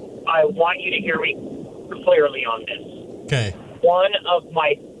 Andy, I want you to hear me clearly on this. Okay. One of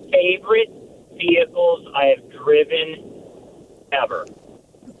my favorite vehicles I have driven ever.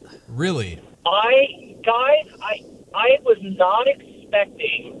 Really? I was not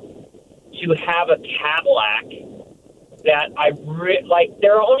expecting to have a Cadillac that like.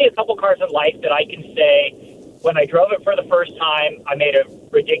 There are only a couple cars in life that I can say, when I drove it for the first time, I made a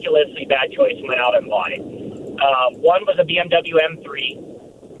ridiculously bad choice and went out and bought it. One was a BMW M3,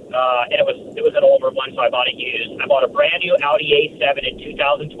 and it was an older one, so I bought it used. I bought a brand new Audi A7 in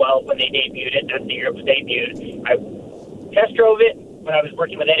 2012 when they debuted it. That's the year it was debuted. I test drove it when I was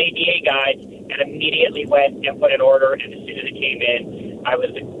working with NADA guys, and immediately went and put an order, and as soon as it came in, I was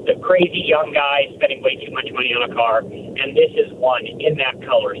the crazy young guy spending way too much money on a car, and this is one in that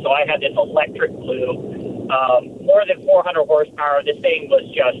color. So I had this electric blue, more than 400 horsepower. This thing was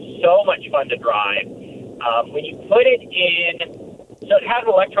just so much fun to drive. When you put it in, so it has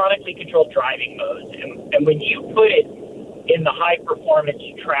electronically controlled driving modes, and when you put it in the high performance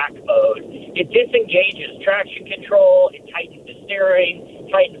track mode, it disengages traction control, it tightens the steering,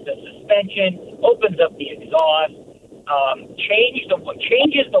 tightens the suspension, opens up the exhaust, changes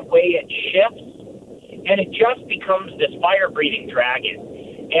the way it shifts, and it just becomes this fire-breathing dragon.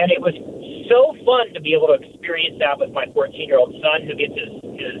 And it was so fun to be able to experience that with my 14-year-old son, who gets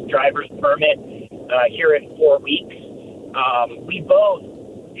his driver's permit here in 4 weeks. We both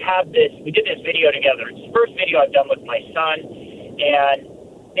we did this video together. It's the first video I've done with my son. And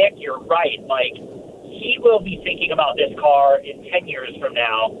Nick, you're right. Like, he will be thinking about this car in 10 years from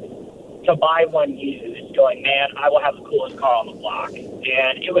now to buy one used, going, man, I will have the coolest car on the block.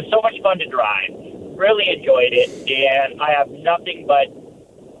 And it was so much fun to drive. Really enjoyed it. And I have nothing but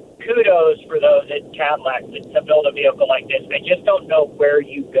kudos for those at Cadillac to build a vehicle like this. I just don't know where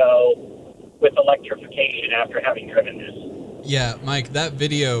you go with electrification after having driven this. Yeah, Mike, that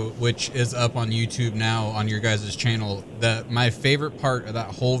video, which is up on YouTube now on your guys' channel, my favorite part of that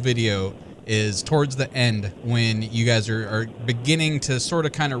whole video is towards the end, when you guys are beginning to sort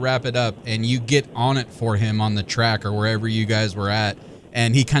of kind of wrap it up, and you get on it for him on the track or wherever you guys were at,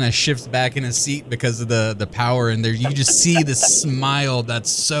 and he kind of shifts back in his seat because of the power, and there you just see this smile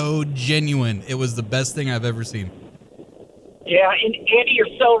that's so genuine. It was the best thing I've ever seen. Yeah, and Andy, you're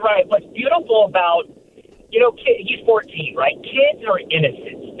so right. What's beautiful about, he's 14, right? Kids are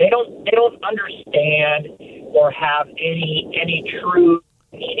innocent. They don't understand or have any true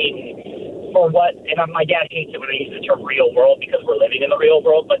meaning for what, and my dad hates it when I use the term real world, because we're living in the real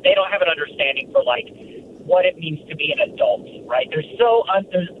world, but they don't have an understanding for, like, what it means to be an adult, right? They're so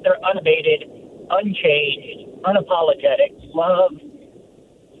they're unabated, unchanged, unapologetic, love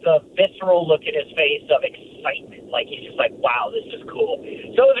the visceral look in his face of excitement. Like, he's just like, wow, this is cool.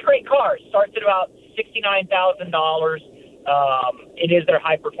 So it was a great car. It starts at about $69,000. It is their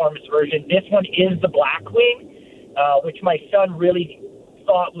high-performance version. This one is the Blackwing, which my son really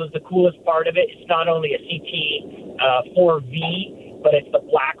thought was the coolest part of it. It's not only a CT4V, but it's the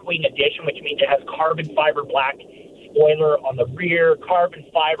Blackwing edition, which means it has carbon fiber black spoiler on the rear, carbon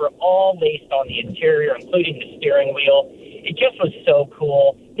fiber all laced on the interior, including the steering wheel. It just was so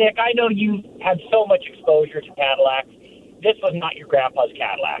cool. Nick, I know you had so much exposure to Cadillacs. This was not your grandpa's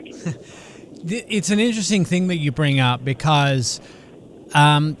Cadillac. It's an interesting thing that you bring up, because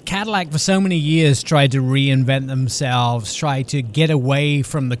Cadillac for so many years tried to reinvent themselves, tried to get away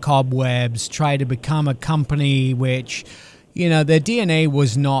from the cobwebs, tried to become a company which, their DNA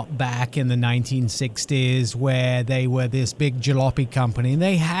was not back in the 1960s, where they were this big jalopy company.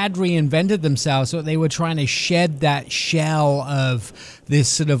 They had reinvented themselves, so they were trying to shed that shell of this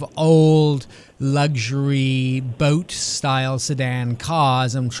sort of old luxury boat-style sedan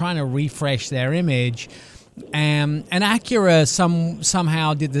cars and trying to refresh their image. And Acura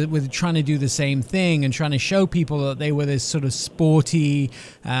somehow were trying to do the same thing and trying to show people that they were this sort of sporty,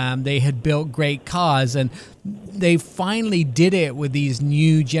 they had built great cars, and they finally did it with these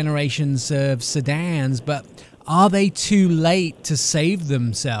new generations of sedans, but are they too late to save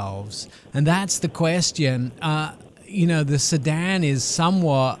themselves? And that's the question. The sedan is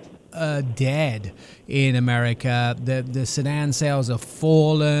somewhat dead in America. The sedan sales have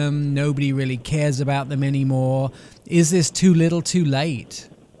fallen. Nobody really cares about them anymore. Is this too little too late?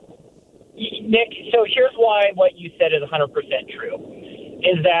 Nick, so here's why what you said is 100% true,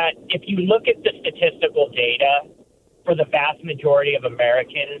 is that if you look at the statistical data for the vast majority of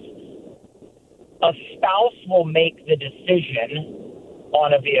Americans, a spouse will make the decision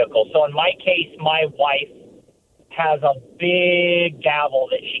on a vehicle. So in my case, my wife has a big gavel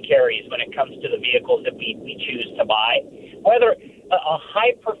that she carries when it comes to the vehicles that we choose to buy. Whether a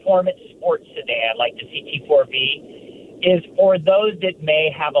high-performance sports sedan like the CT4V is for those that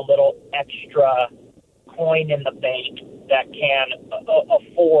may have a little extra coin in the bank that can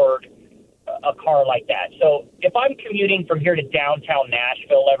afford a car like that. So if I'm commuting from here to downtown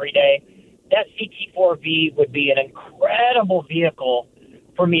Nashville every day, that CT4V would be an incredible vehicle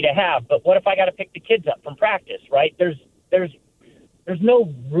for me to have. But what if I got to pick the kids up from practice, right? There's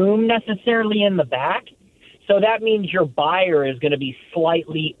no room necessarily in the back. So that means your buyer is going to be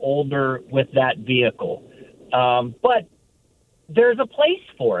slightly older with that vehicle. But there's a place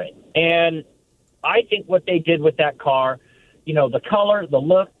for it. And I think what they did with that car, the color, the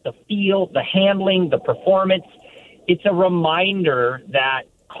look, the feel, the handling, the performance, it's a reminder that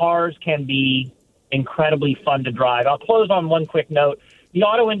cars can be incredibly fun to drive. I'll close on one quick note. The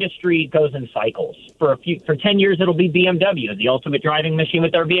auto industry goes in cycles. For 10 years, it'll be BMW, the ultimate driving machine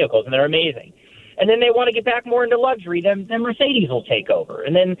with their vehicles, and they're amazing. And then they want to get back more into luxury, then Mercedes will take over.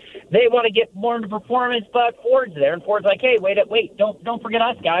 And then they want to get more into performance, but Ford's there, and Ford's like, hey, wait, don't forget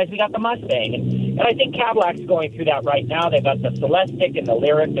us, guys. We got the Mustang. And I think Cadillac's going through that right now. They've got the Celestiq and the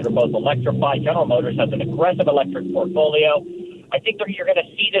Lyriq that are both electrified. General Motors has an aggressive electric portfolio. I think you're going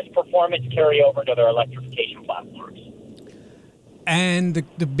to see this performance carry over to their electrification platforms. And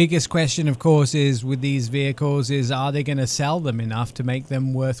the biggest question, of course, is with these vehicles is, are they going to sell them enough to make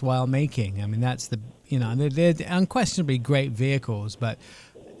them worthwhile making? I mean, that's they're unquestionably great vehicles, but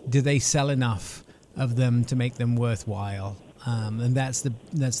do they sell enough of them to make them worthwhile? And that's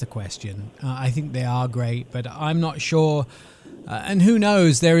the question. I think they are great, but I'm not sure. And who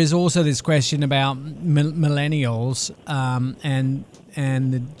knows? There is also this question about millennials and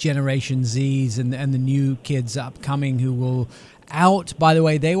the Generation Zs and the new kids upcoming who will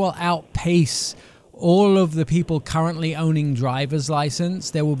they will outpace all of the people currently owning driver's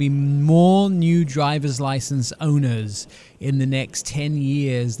license. There will be more new driver's license owners in the next 10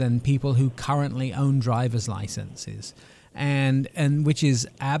 years than people who currently own driver's licenses. And which is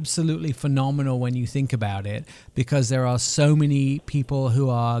absolutely phenomenal when you think about it, because there are so many people who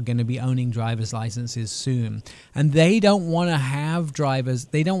are going to be owning driver's licenses soon, and they don't want to have drivers.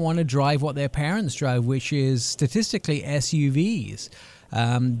 They don't want to drive what their parents drove, which is statistically SUVs,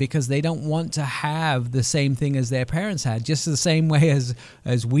 because they don't want to have the same thing as their parents had, just the same way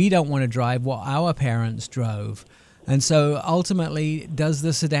as we don't want to drive what our parents drove. And so ultimately, does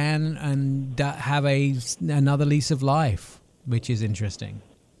the sedan have another lease of life, which is interesting?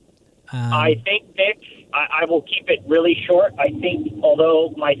 I think, Nick, I will keep it really short. I think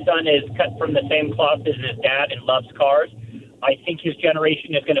although my son is cut from the same cloth as his dad and loves cars, I think his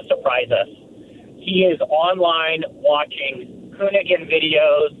generation is going to surprise us. He is online watching Hoonigan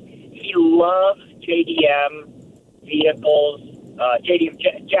videos. He loves JDM vehicles,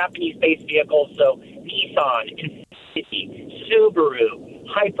 Japanese-based vehicles, so Nissan, Infiniti, Subaru,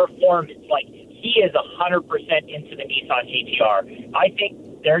 high performance. Like, he is 100% into the Nissan GT-R. I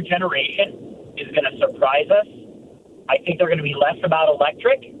think their generation is going to surprise us. I think they're going to be less about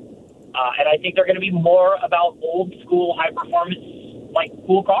electric, and I think they're going to be more about old school, high performance, like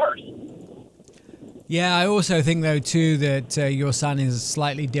cool cars. Yeah, I also think, though, too, that your son is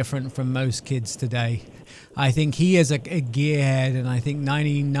slightly different from most kids today. I think he is a gearhead, and I think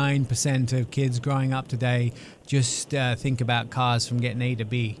 99% of kids growing up today just think about cars from getting A to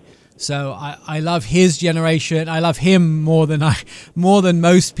B. So I love his generation. I love him more than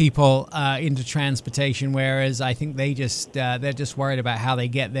most people into transportation. Whereas I think they're just worried about how they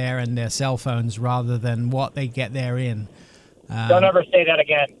get there and their cell phones rather than what they get there in. Don't ever say that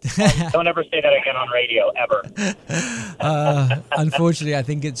again. Don't ever say that again on radio, ever. Unfortunately, I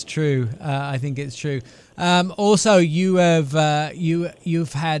think it's true. Also,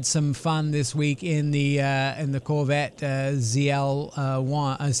 you've had some fun this week in the Corvette ZLT,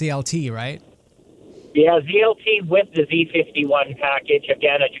 right? Yeah, ZLT with the Z51 package.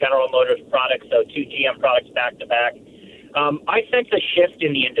 Again, a General Motors product, so 2 GM products back to back. I sense a shift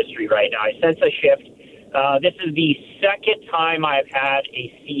in the industry right now. I sense a shift. This is the second time I've had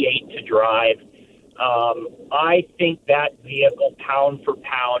a C8 to drive. I think that vehicle, pound for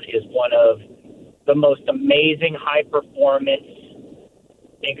pound, is one of the most amazing high-performance,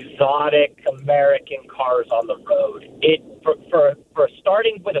 exotic American cars on the road. For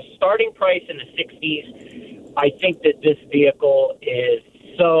starting with a starting price in the 60s, I think that this vehicle is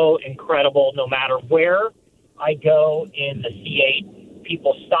so incredible. No matter where I go in the C8,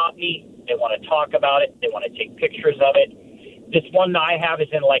 people stop me. They want to talk about it. They want to take pictures of it. This one that I have is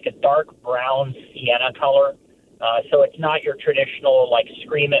in like a dark brown sienna color. So it's not your traditional, like,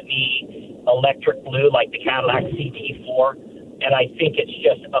 scream at me electric blue like the Cadillac CT4. And I think it's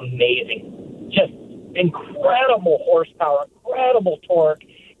just amazing. Just incredible horsepower, incredible torque.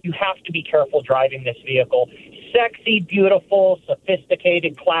 You have to be careful driving this vehicle. Sexy, beautiful,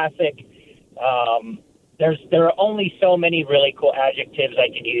 sophisticated, classic. There are only so many really cool adjectives I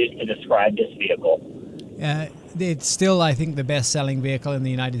can use to describe this vehicle. It's still, I think, the best-selling vehicle in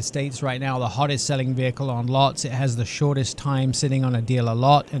the United States right now, the hottest-selling vehicle on lots. It has the shortest time sitting on a dealer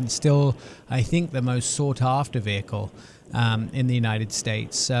lot, and still, I think, the most sought-after vehicle in the United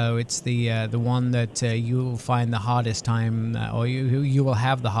States. So it's the one that you will find the hardest time, or you will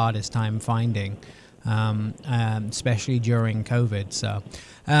have the hardest time finding, especially during COVID. So,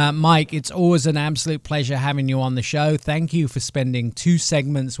 Mike, it's always an absolute pleasure having you on the show. Thank you for spending 2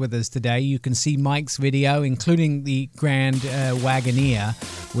 segments with us today. You can see Mike's video, including the Grand Wagoneer,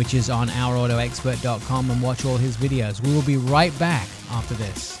 which is on OurAutoExpert.com, and watch all his videos. We will be right back after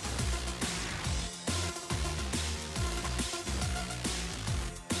this.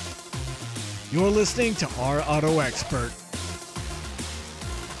 You're listening to Our Auto Expert.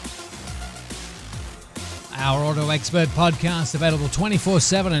 Our Auto Expert podcast, available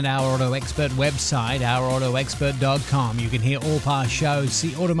 24/7 at Our Auto Expert website, OurAutoExpert.com. You can hear all past shows,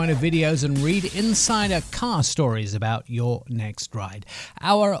 see automotive videos, and read insider car stories about your next ride.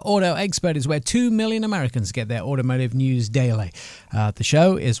 Our Auto Expert is where 2 million Americans get their automotive news daily. The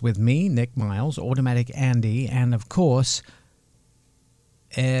show is with me, Nick Miles, Automatic Andy, and of course,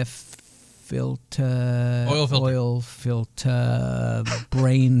 oil filter,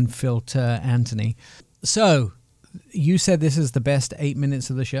 brain filter, Anthony. So, you said this is the best 8 minutes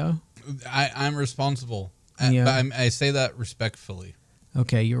of the show? I'm responsible. Yeah. I say that respectfully.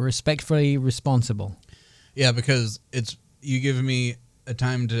 Okay, you're respectfully responsible. Yeah, because you give me a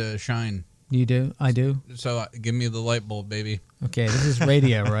time to shine. You do? I do? So give me the light bulb, baby. Okay, this is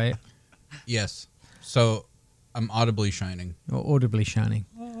radio, right? Yes. So I'm audibly shining. Or audibly shining.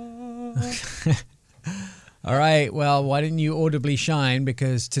 All right, well, why didn't you audibly shine?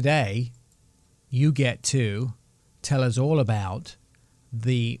 Because today you get to tell us all about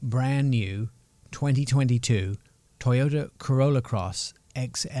the brand new 2022 Toyota Corolla Cross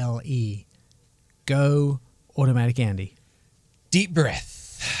XLE. Go, Automatic Andy. Deep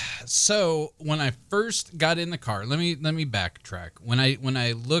breath. So when I first got in the car, let me backtrack. When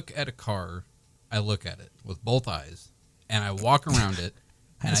I look at a car, I look at it with both eyes, and I walk around it.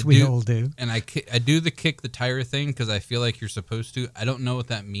 As we all do. And I do the kick the tire thing because I feel like you're supposed to. I don't know what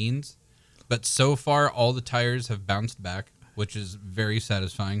that means. But so far, all the tires have bounced back, which is very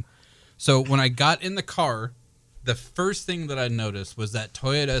satisfying. So when I got in the car, the first thing that I noticed was that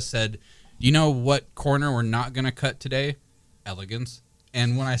Toyota said, you know what corner we're not going to cut today? Elegance.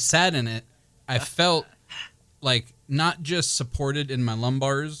 And when I sat in it, I felt like not just supported in my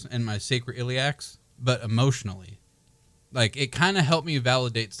lumbars and my sacroiliacs, but emotionally. Like, it kind of helped me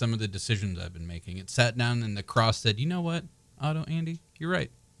validate some of the decisions I've been making. It sat down and the Cross said, you know what, Auto Andy, you're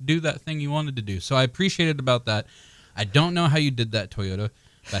right. Do that thing you wanted to do. So I appreciated about that. I don't know how you did that, Toyota,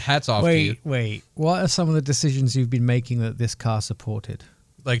 but hats off to you. Wait. What are some of the decisions you've been making that this car supported?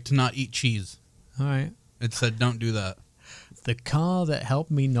 Like to not eat cheese. All right. It said, don't do that. The car that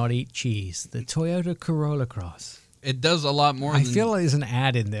helped me not eat cheese, the Toyota Corolla Cross. It does a lot more I feel like there's an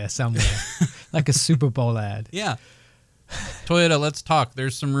ad in there somewhere, like a Super Bowl ad. Yeah. Toyota, let's talk.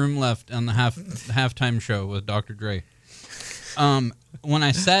 There's some room left on the halftime show with Dr. Dre. When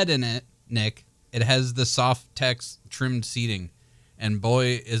I sat in it, Nick, it has the soft Tex trimmed seating, and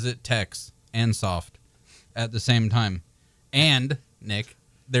boy, is it Tex and soft at the same time. And, Nick,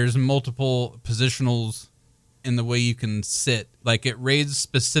 there's multiple positionals in the way you can sit. Like, it raised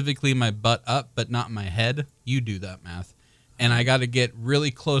specifically my butt up, but not my head. You do that math. And I got to get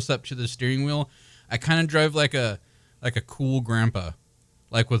really close up to the steering wheel. I kind of drive like a cool grandpa,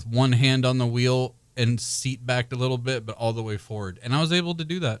 like with one hand on the wheel and seat backed a little bit, but all the way forward. And I was able to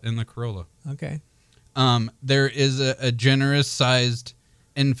do that in the Corolla. Okay. There is a generous sized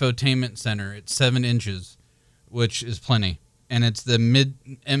infotainment center. It's 7 inches, which is plenty. And it's the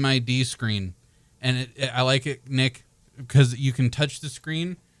mid-MID screen. And I like it, Nick, because you can touch the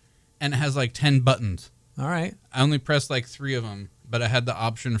screen and it has like 10 buttons. All right. I only pressed like 3 of them, but I had the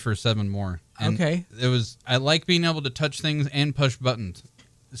option for 7 more. And okay. I like being able to touch things and push buttons,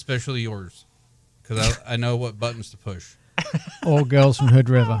 especially yours, because I know what buttons to push. All girls from Hood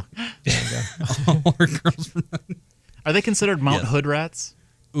River. Or girls from Are they considered Mount Hood rats?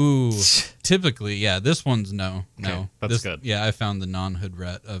 Ooh, typically, yeah. This one's no. That's good. Yeah, I found the non-hood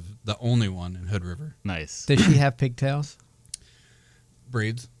rat of the only one in Hood River. Nice. Does she have pigtails?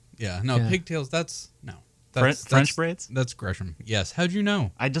 Braids? Yeah. No, Yeah. pigtails, that's French braids? That's Gresham. Yes. How'd you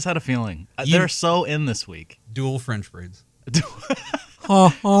know? I just had a feeling. They're so in this week. Dual French braids.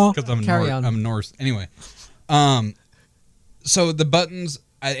 Because I'm Norse. Anyway. So the buttons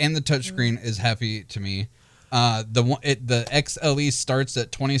and the touchscreen is happy to me. The XLE starts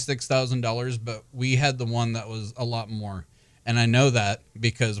at $26,000, but we had the one that was a lot more. And I know that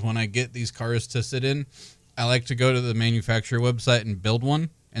because when I get these cars to sit in, I like to go to the manufacturer website and build one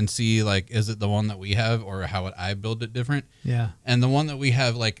and see, like, is it the one that we have or how would I build it different? Yeah. And the one that we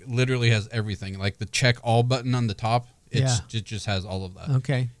have, like, literally has everything. Like the check all button on the top, it just has all of that.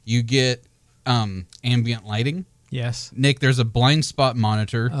 Okay. You get ambient lighting. Yes. Nick, there's a blind spot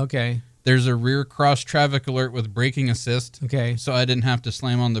monitor. Okay. There's a rear cross traffic alert with braking assist. Okay. So I didn't have to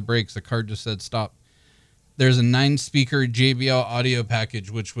slam on the brakes. The car just said stop. There's a 9-speaker JBL audio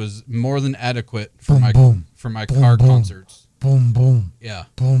package, which was more than adequate for my car concerts. Boom, boom. Yeah.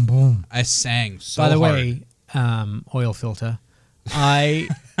 Boom, boom. I sang so By the hard. way, oil filter. I've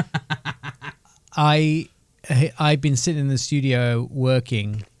been sitting in the studio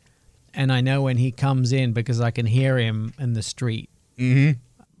working, and I know when he comes in because I can hear him in the street. Mm-hmm.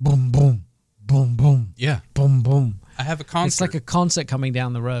 Boom, boom, boom, boom. Yeah. Boom, boom. I have a concert. It's like a concert coming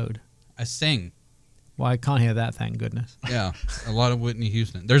down the road. I sing. Well, I can't hear that, thank goodness. Yeah. A lot of Whitney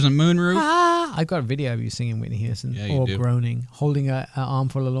Houston. There's a moonroof. I've got a video of you singing Whitney Houston or groaning, holding an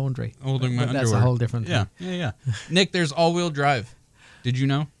armful of laundry. Holding my underwear. That's a whole different thing. Yeah. Nick, there's all-wheel drive. Did you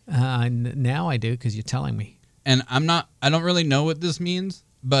know? Now I do because you're telling me. And I don't really know what this means,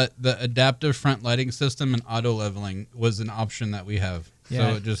 but the adaptive front lighting system and auto leveling was an option that we have.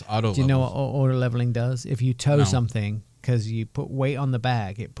 Yeah. So it just auto levels. Do you know what auto leveling does? If you tow something, because you put weight on the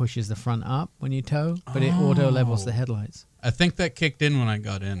bag, it pushes the front up when you tow, but it auto levels the headlights. I think that kicked in when I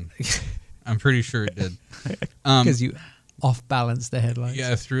got in. I'm pretty sure it did. Because you off-balance the headlights.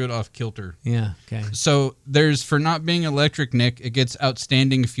 Yeah, I threw it off kilter. Yeah, okay. So for not being electric, Nick, it gets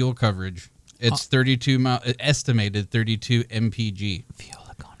outstanding fuel coverage. It's estimated 32 mpg. Fuel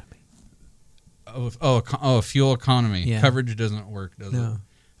economy. Fuel economy. Yeah. Coverage doesn't work, does it?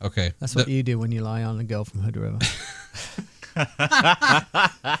 Okay. That's what you do when you lie on a girl from Hood River.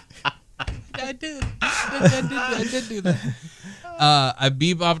 I did do that. I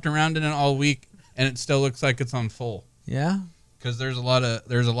bebopped around in it all week, and it still looks like it's on full. Yeah? Because there's a lot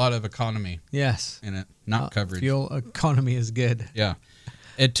of economy. Yes. In it, not coverage. Fuel economy is good. Yeah.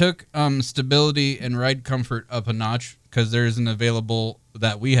 It took stability and ride comfort up a notch because there is an available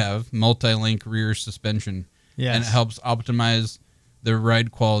that we have multi-link rear suspension. Yes. And it helps optimize the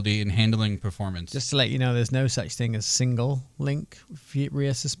ride quality and handling performance. Just to let you know, there's no such thing as single link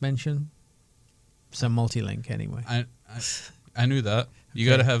rear suspension. So multi-link anyway. I knew that. You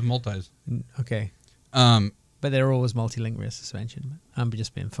got to have multis. Okay. But they're always multi-link rear suspension. I'm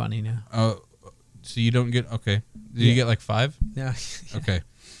just being funny now. Oh, so you don't get Did you get like 5? No. Okay.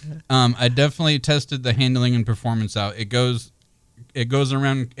 I definitely tested the handling and performance out. It goes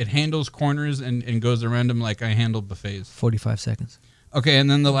around. It handles corners and goes around them like I handle buffets. 45 seconds. Okay,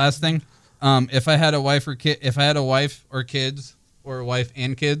 and then the last thing, if I had a wife or kids, or a wife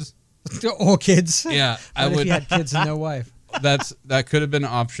and kids, or kids. Yeah, I would. If you had kids and no wife. That could have been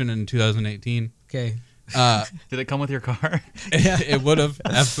an option in 2018. Okay. Did it come with your car? It would have,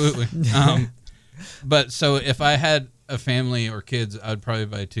 absolutely. But so if I had a family or kids, I'd probably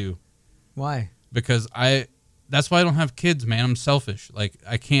buy 2. Why? Because that's why I don't have kids, man. I'm selfish. Like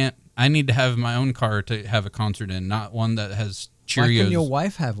I need to have my own car to have a concert in, not one that has Cheerios. Why couldn't your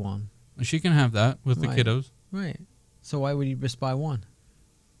wife have one? She can have that with the kiddos. Right. So why would you just buy one?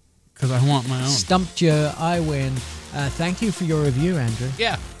 Because I want my own. Stumped you, I win. Thank you for your review, Andrew.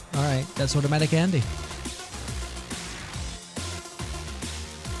 Yeah. All right. That's Automatic Andy.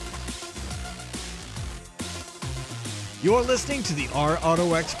 You're listening to the Our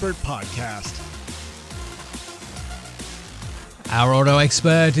Auto Expert podcast. Our auto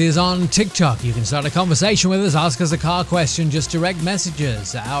expert is on TikTok. You can start a conversation with us, ask us a car question, just direct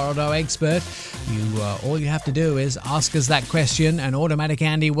messages. Our auto expert, all you have to do is ask us that question and Automatic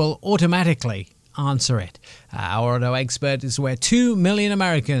Andy will automatically answer it. Our auto expert is where 2 million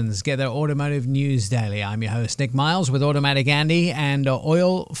Americans get their automotive news daily. I'm your host, Nick Miles, with Automatic Andy and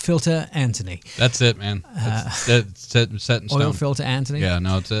Oil Filter Anthony. That's it, man. That's set in stone. Oil Filter Anthony? Yeah,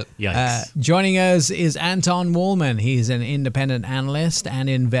 no, it's it. Yikes. Joining us is Anton Wallman. He's an independent analyst and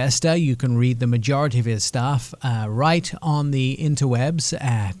investor. You can read the majority of his stuff right on the interwebs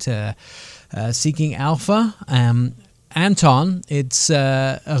at Seeking Alpha. Anton,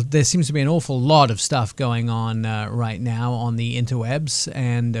 there seems to be an awful lot of stuff going on right now on the interwebs,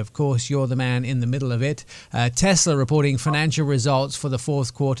 and of course you're the man in the middle of it. Tesla reporting financial results for the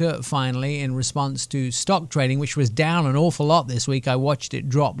fourth quarter, finally, in response to stock trading, which was down an awful lot this week. I watched it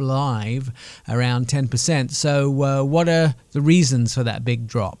drop live around 10%. So what are the reasons for that big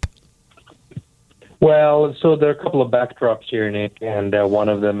drop? Well, so there are a couple of backdrops here, Nick, and one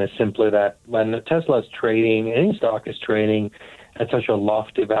of them is simply that when Tesla is trading, any stock is trading at such a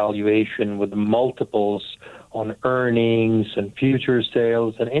lofty valuation with multiples on earnings and future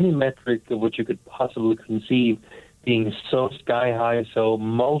sales and any metric of which you could possibly conceive being so sky high, so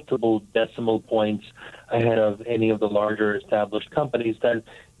multiple decimal points ahead of any of the larger established companies, then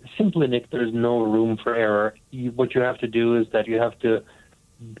simply, Nick, there's no room for error. What you have to do is that you have to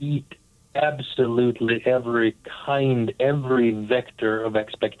beat absolutely every vector of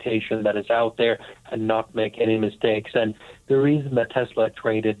expectation that is out there and not make any mistakes. And the reason that Tesla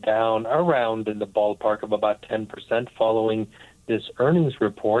traded down around in the ballpark of about 10% following this earnings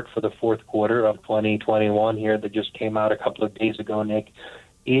report for the fourth quarter of 2021 here that just came out a couple of days ago, Nick,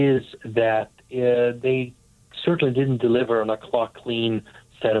 is that they certainly didn't deliver on a clock clean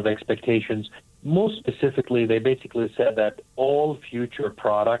set of expectations. Most specifically, they basically said that all future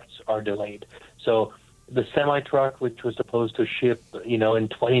products are delayed. So the semi-truck, which was supposed to ship, in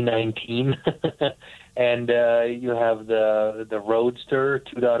 2019, and you have the Roadster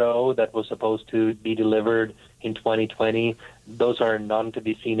 2.0 that was supposed to be delivered in 2020. Those are none to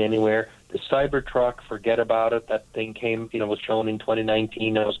be seen anywhere. The Cybertruck, forget about it. That thing was shown in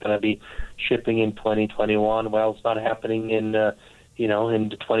 2019 and was going to be shipping in 2021. Well, it's not happening into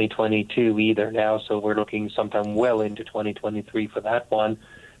 2022 either now, so we're looking sometime well into 2023 for that one.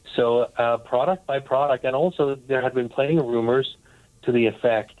 So product by product, and also there had been plenty of rumors to the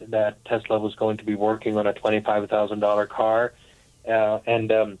effect that Tesla was going to be working on a $25,000 car,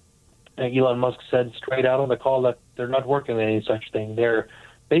 and Elon Musk said straight out on the call that they're not working on any such thing. They're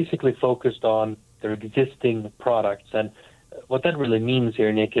basically focused on their existing products, and what that really means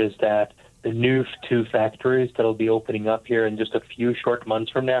here, Nick, is that the new two factories that'll be opening up here in just a couple of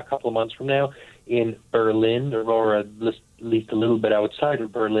months from now, in Berlin, or at least a little bit outside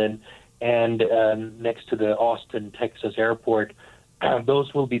of Berlin, and next to the Austin, Texas airport,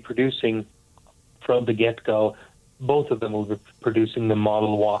 those will be producing from the get-go. Both of them will be producing the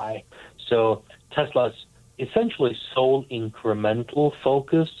Model Y. So Tesla's essentially sole incremental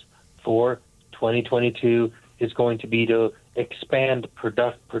focus for 2022 is going to be to expand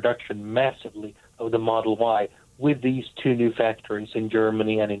production massively of the Model Y with these two new factories in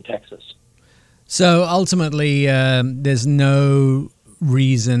Germany and in Texas. So ultimately, there's no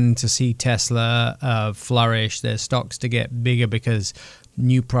reason to see Tesla flourish, their stocks to get bigger, because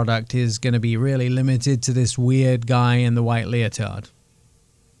new product is going to be really limited to this weird guy in the white leotard.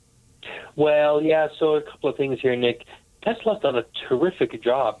 Well, yeah, so a couple of things here, Nick. Tesla's done a terrific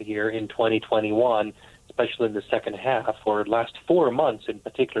job here in 2021, especially in the second half, or last 4 months in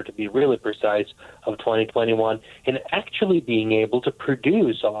particular, to be really precise, of 2021, in actually being able to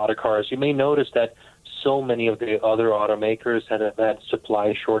produce a lot of cars. You may notice that so many of the other automakers have had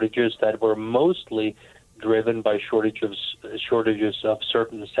supply shortages that were mostly driven by shortages of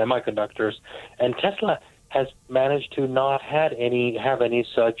certain semiconductors, and Tesla has managed to not have any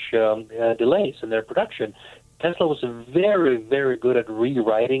such delays in their production. Tesla was very, very good at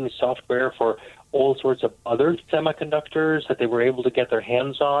rewriting software for all sorts of other semiconductors that they were able to get their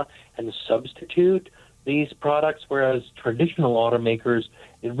hands on and substitute these products, whereas traditional automakers,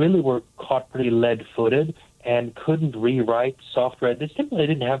 it really were caught pretty lead-footed and couldn't rewrite software. They simply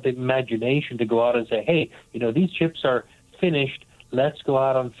didn't have the imagination to go out and say, hey, these chips are finished. Let's go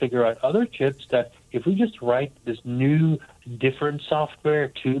out and figure out other chips that if we just write this new, different software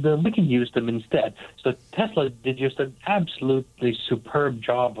to them, we can use them instead. So Tesla did just an absolutely superb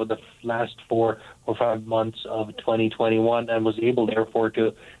job with the last 4 or 5 months of 2021 and was able, therefore,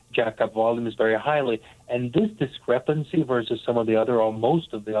 to jack up volumes very highly. And this discrepancy versus some of the other, or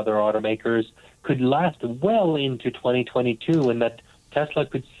most of the other automakers, could last well into 2022, and that Tesla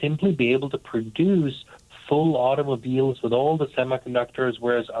could simply be able to produce full automobiles with all the semiconductors,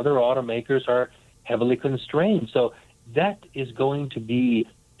 whereas other automakers are heavily constrained. So that is going to be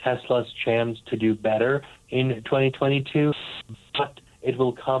Tesla's chance to do better in 2022, but it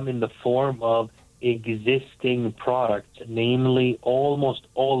will come in the form of existing products, namely almost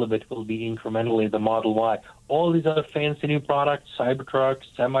all of it will be incrementally the Model Y. All these other fancy new products, Cybertruck,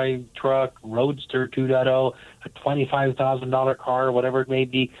 semi-truck, Roadster 2.0, a $25,000 car, whatever it may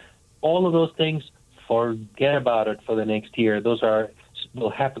be, all of those things, forget about it for the next year. Those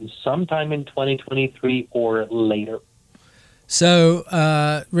will happen sometime in 2023 or later.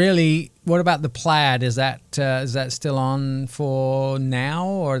 So, really, what about the Plaid? Is that still on for now,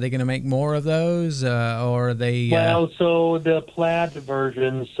 or are they going to make more of those, or are they? Well, so the Plaid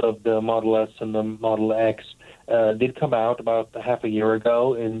versions of the Model S and the Model X did come out about half a year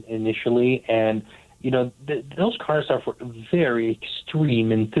ago initially, and those cars are for very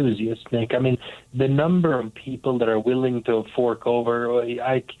extreme enthusiasts, Nick. I mean, the number of people that are willing to fork over,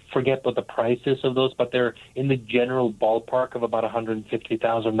 I forget what the price is of those, but they're in the general ballpark of about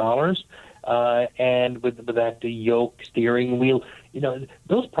 $150,000. And with that yoke steering wheel,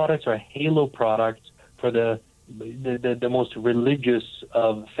 those products are halo products for the most religious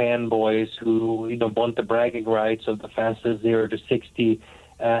of fanboys who want the bragging rights of the fastest 0 to 60.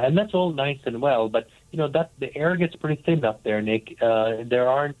 And that's all nice and well, but that the air gets pretty thin up there, Nick. There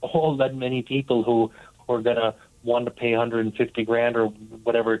aren't all that many people who are gonna want to pay $150,000 or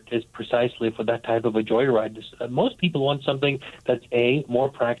whatever it is precisely for that type of a joyride. Most people want something that's A, more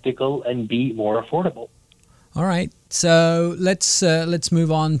practical, and B, more affordable. All right, so let's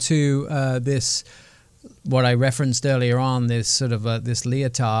move on to this. What I referenced earlier on, this sort of this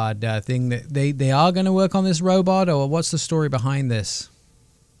leotard thing. That they are going to work on this robot, or what's the story behind this?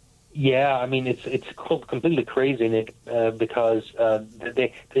 Yeah, I mean, it's completely crazy, Nick, because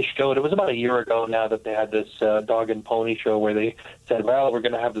they showed, it was about a year ago now that they had this dog and pony show where they said, well, we're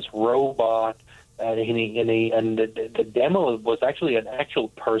going to have this robot, and the demo was actually an actual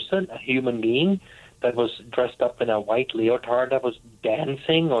person, a human being, that was dressed up in a white leotard that was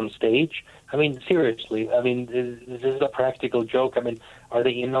dancing on stage. I mean, seriously, I mean, this is a practical joke. I mean, are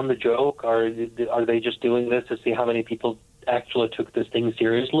they in on the joke, or are they just doing this to see how many people actually took this thing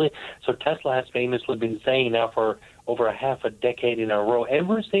seriously? So Tesla has famously been saying now for over a half a decade in a row,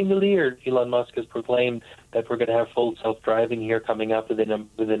 every single year, Elon Musk has proclaimed that we're going to have full self-driving here coming up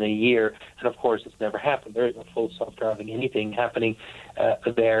within a year. And of course, it's never happened. There isn't full self-driving anything happening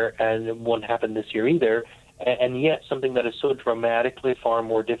there, and it won't happen this year either. And yet, something that is so dramatically far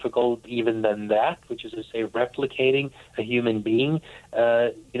more difficult even than that, which is to say replicating a human being,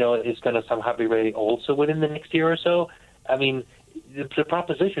 is going to somehow be ready also within the next year or so. I mean, the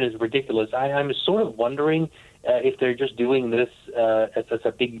proposition is ridiculous. I'm sort of wondering if they're just doing this as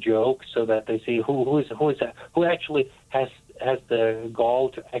a big joke, so that they see who actually has the gall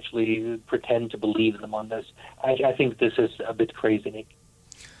to actually pretend to believe them on this. I think this is a bit crazy, Nick.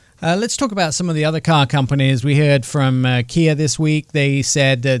 Let's talk about some of the other car companies. We heard from Kia this week. They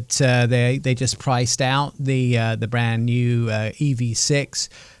said that they just priced out the brand new EV6.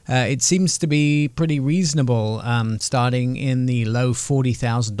 It seems to be pretty reasonable, starting in the low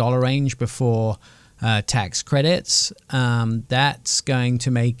 $40,000 range before tax credits. That's going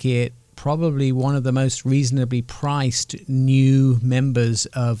to make it probably one of the most reasonably priced new members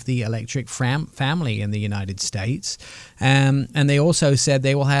of the electric family in the United States. And they also said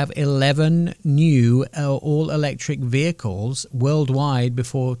they will have 11 new all-electric vehicles worldwide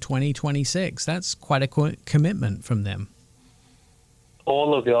before 2026. That's quite a commitment from them.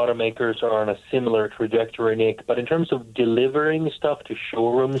 All of the automakers are on a similar trajectory, Nick. But in terms of delivering stuff to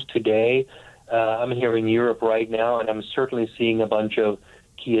showrooms today, I'm here in Europe right now, and I'm certainly seeing a bunch of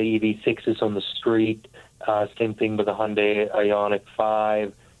Kia EV6s on the street. Same thing with the Hyundai Ioniq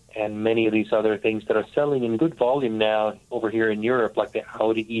 5 and many of these other things that are selling in good volume now over here in Europe, like the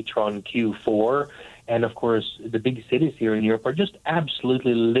Audi e-tron Q4. And, of course, the big cities here in Europe are just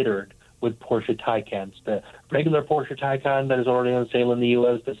absolutely littered with Porsche Taycans. The regular Porsche Taycan that is already on sale in the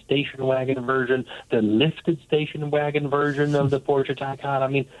U.S., the station wagon version, the lifted station wagon version of the Porsche Taycan. I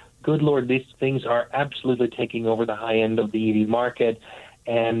mean, good Lord, these things are absolutely taking over the high end of the EV market.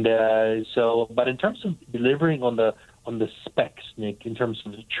 And but in terms of delivering on the specs, Nick, in terms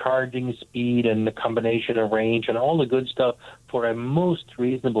of the charging speed and the combination of range and all the good stuff for a most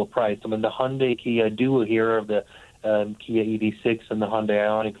reasonable price. I mean, the Hyundai Kia duo here of the Kia EV6 and the Hyundai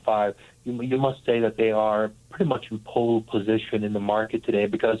Ioniq 5 you must say that they are pretty much in pole position in the market today,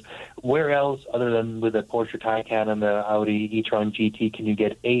 because where else other than with the Porsche Taycan and the Audi e-tron GT can you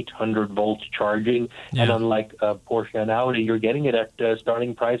get 800 volts charging? Yeah. And unlike Porsche and Audi, you're getting it at a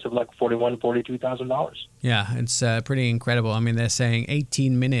starting price of like $42,000. Yeah, it's pretty incredible. I mean, they're saying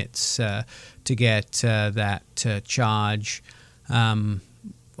 18 minutes to get that charge.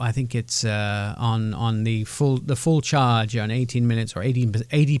 I think it's on the full charge on 18 minutes, or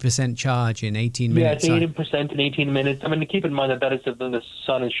 80% charge in 18 minutes. Yeah, it's 80% in 18 minutes. I mean, keep in mind that is if the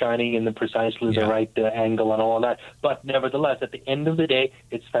sun is shining in precisely the right angle and all of that. But nevertheless, at the end of the day,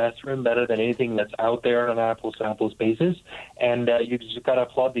 it's faster and better than anything that's out there on an apples-to-apples basis. And you just got to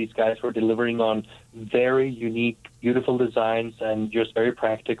applaud these guys for delivering on very unique, beautiful designs and just very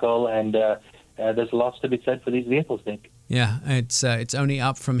practical. And there's lots to be said for these vehicles, Nick. Yeah, it's only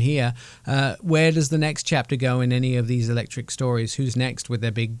up from here. Where does the next chapter go in any of these electric stories? Who's next with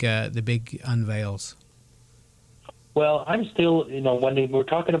their big unveils? Well, I'm still, when we're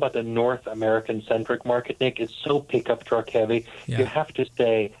talking about the North American-centric market, Nick, it's so pickup truck heavy. Yeah. You have to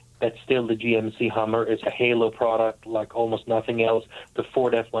say that still the GMC Hummer is a halo product like almost nothing else. The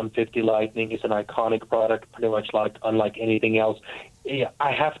Ford F-150 Lightning is an iconic product, pretty much unlike anything else. Yeah,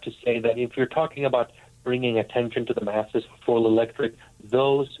 I have to say that if you're talking about bringing attention to the masses for full electric,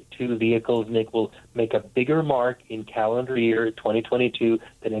 those two vehicles, Nick, will make a bigger mark in calendar year 2022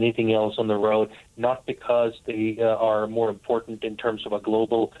 than anything else on the road, not because they are more important in terms of a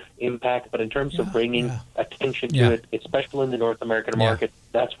global impact, but in terms of bringing attention to it, especially in the North American market.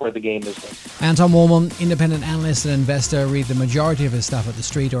 That's where the game is done. Anton Wallman, independent analyst and investor. Read the majority of his stuff at The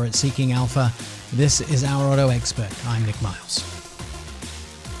Street or at Seeking Alpha. This is Our Auto Expert. I'm Nick Miles.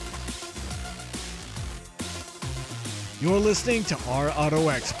 You're listening to Our Auto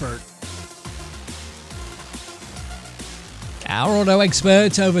Expert. Our Auto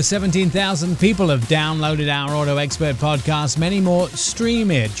Expert. Over 17,000 people have downloaded Our Auto Expert podcast. Many more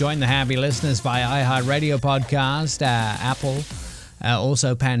stream it. Join the happy listeners via iHeartRadio podcast, Apple,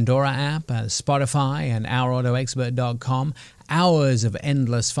 also Pandora app, Spotify, and OurAutoExpert.com. Hours of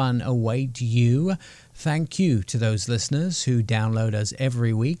endless fun await you. Thank you to those listeners who download us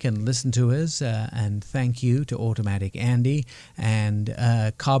every week and listen to us. And thank you to Automatic Andy and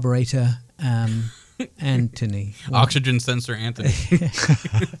Carburetor Anthony. Oxygen Sensor Anthony.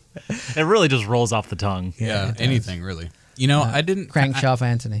 It really just rolls off the tongue. Yeah, anything really. I didn't... Crankshaft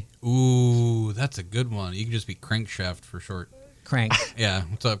Anthony. Ooh, that's a good one. You can just be Crankshaft for short. Crank. Yeah,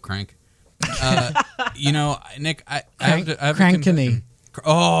 what's up, Crank? Nick, I have a Crankany.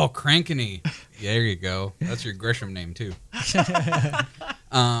 Oh, Crankany. There you go. That's your Grisham name, too. I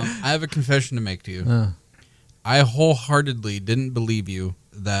have a confession to make to you. I wholeheartedly didn't believe you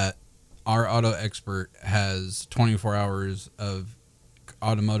that Our Auto Expert has 24 hours of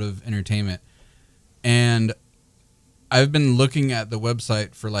automotive entertainment. And I've been looking at the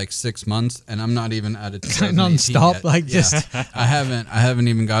website for like 6 months, and I'm not even out of 2018 non-stop, yet. like just... I haven't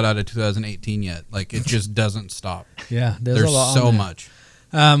even got out of 2018 yet. Like, it just doesn't stop. Yeah, there's a lot so on there. much.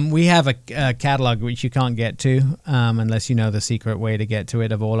 We have a catalog which you can't get to unless you know the secret way to get to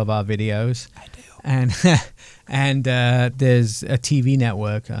it of all of our videos. I do. And there's a TV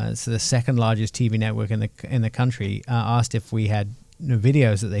network. It's the second largest TV network in the country. Asked if we had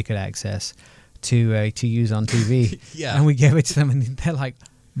videos that they could access to use on TV. Yeah. And we gave it to them, and they're like,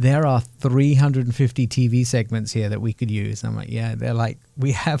 there are 350 TV segments here that we could use. I'm like, yeah. They're like,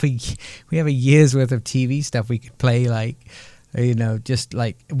 we have a year's worth of TV stuff we could play, like, just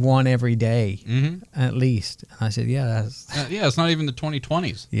like one every day, at least. And I said, yeah, that's... it's not even the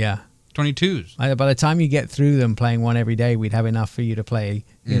 2020s. Yeah. 22s. By the time you get through them playing one every day, we'd have enough for you to play,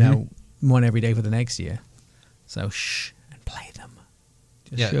 one every day for the next year. So shh, and play them.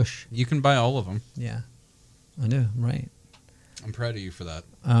 Just shush. You can buy all of them. Yeah, I do, right. I'm proud of you for that.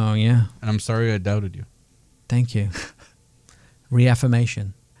 Oh, yeah. And I'm sorry I doubted you. Thank you.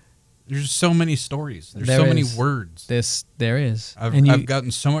 Reaffirmation. There's so many stories. There's There so many is. words. There is. I've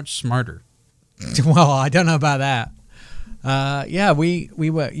gotten so much smarter. Well, I don't know about that. We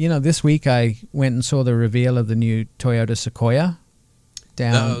were, this week I went and saw the reveal of the new Toyota Sequoia.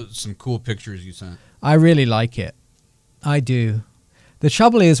 Some cool pictures you sent. I really like it. I do. The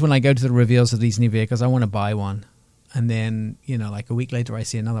trouble is when I go to the reveals of these new vehicles, I want to buy one. And then, like a week later I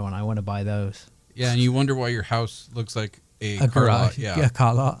see another one. I want to buy those. Yeah, and you wonder why your house looks like a car garage. lot. Yeah, a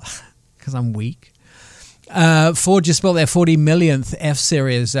car lot. Because I'm weak. Ford just built their 40 millionth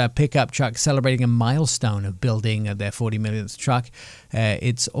F-Series pickup truck, celebrating a milestone of building their 40 millionth truck.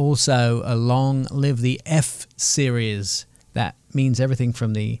 It's also a long live the F-Series. That means everything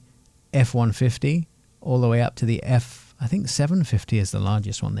from the F-150 all the way up to the I think 750 is the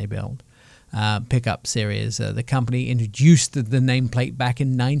largest one they build. pickup series. The company introduced the nameplate back in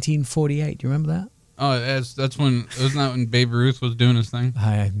 1948. Do you remember that? Oh, that's when, wasn't that when Babe Ruth was doing his thing?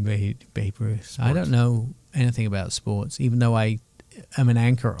 I made Babe Ruth. I don't know anything about sports, even though I am an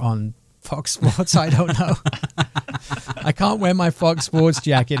anchor on Fox Sports. I don't know. I can't wear my Fox Sports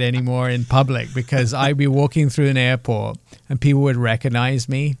jacket anymore in public because I'd be walking through an airport and people would recognize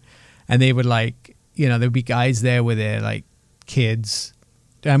me, and they would there'd be guys there with their like kids.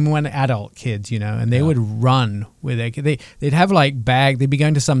 When adult kids, and they would run with they'd have like they'd be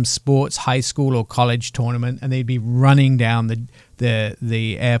going to some sports high school or college tournament, and they'd be running down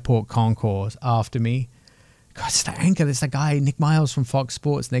the airport concourse after me. God, it's the anchor. It's the guy, Nick Miles from Fox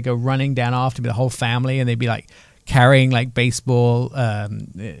Sports, and they go running down after me, the whole family, and they'd be like carrying like baseball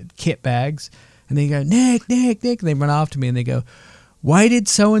kit bags, and they go, Nick, and they run after me, and they go, why did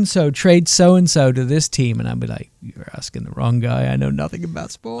so-and-so trade so-and-so to this team? And I'd be like, you're asking the wrong guy. I know nothing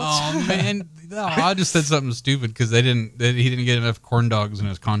about sports. Oh, man. No, I just said something stupid because he didn't get enough corn dogs in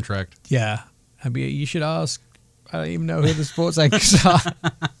his contract. Yeah. You should ask. I don't even know who the sports anchors are.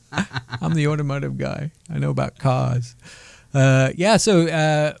 I'm the automotive guy. I know about cars.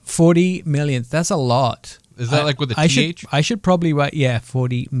 So 40 millionth. That's a lot. Is that like with a TH? I should probably write,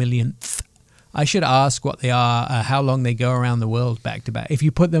 40 millionth. I should ask what they are, how long they go around the world back to back. If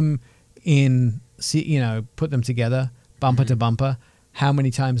you put them put them together, bumper to bumper, how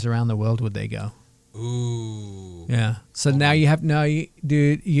many times around the world would they go? Ooh. Yeah. So now you have,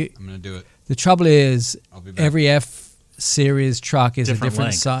 dude. I'm going to do it. The trouble is every F series truck is different a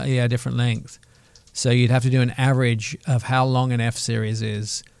different size, different length. So you'd have to do an average of how long an F series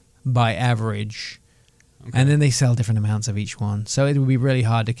is by average. Okay. And then they sell different amounts of each one. So it would be really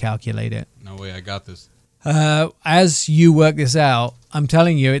hard to calculate it. No way, I got this. As you work this out, I'm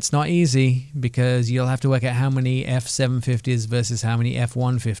telling you, it's not easy because you'll have to work out how many F-750s versus how many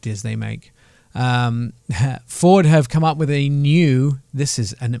F-150s they make. Ford have come up with a new, this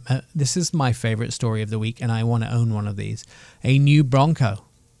is my favorite story of the week, and I want to own one of these, a new Bronco.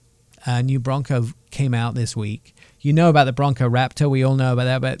 A new Bronco came out this week. You know about the Bronco Raptor. We all know about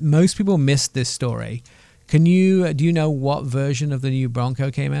that, but most people missed this story. Do you know what version of the new Bronco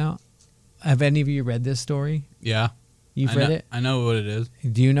came out? Have any of you read this story? Yeah. You've read it? I know what it is.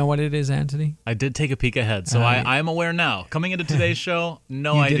 Do you know what it is, Anthony? I did take a peek ahead, so I am aware now. Coming into today's show,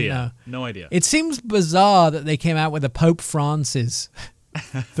 no idea. No idea. It seems bizarre that they came out with a Pope Francis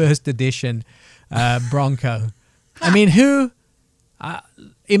first edition Bronco. I mean, who...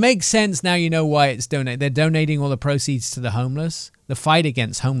 it makes sense now. You know why it's donated. They're donating all the proceeds to the homeless. The fight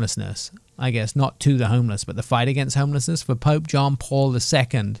against homelessness, I guess, not to the homeless, but the fight against homelessness for Pope John Paul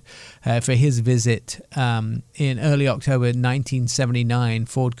II for his visit in early October 1979.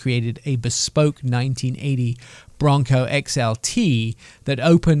 Ford created a bespoke 1980 Bronco XLT that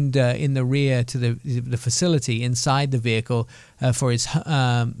opened in the rear to the facility inside the vehicle for His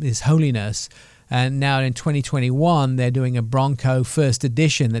Holiness. And now in 2021, they're doing a Bronco First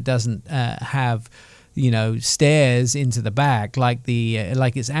Edition that doesn't have, stairs into the back like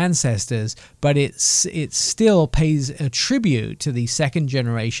its ancestors, but it still pays a tribute to the second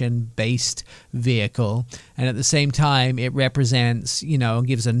generation based vehicle, and at the same time it represents,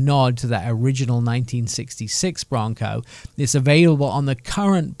 gives a nod to that original 1966 Bronco. It's available on the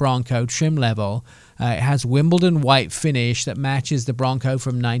current Bronco trim level. It has Wimbledon white finish that matches the Bronco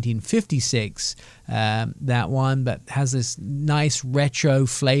from 1956, that one, but has this nice retro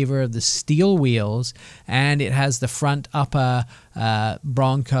flavor of the steel wheels, and it has the front upper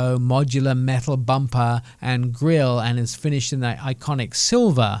Bronco modular metal bumper and grille, and is finished in that iconic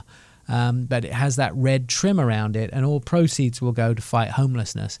silver, but it has that red trim around it, and all proceeds will go to fight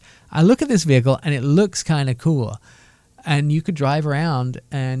homelessness. I look at this vehicle, and it looks kind of cool, and you could drive around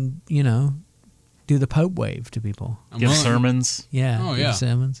and, do the Pope wave to people. Give sermons. Yeah. Oh, give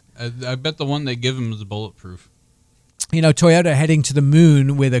sermons. I bet the one they give him is bulletproof. Toyota heading to the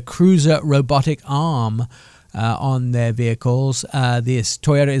moon with a cruiser robotic arm on their vehicles. This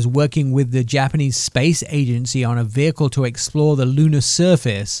Toyota is working with the Japanese Space Agency on a vehicle to explore the lunar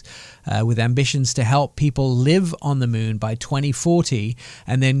surface with ambitions to help people live on the moon by 2040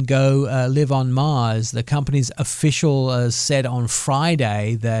 and then go live on Mars. The company's official said on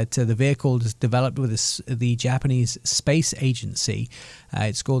Friday that the vehicle is developed with the Japanese Space Agency.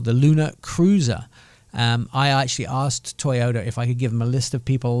 It's called the Lunar Cruiser. I actually asked Toyota if I could give them a list of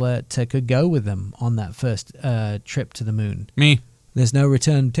people that could go with them on that first trip to the moon. Me. There's no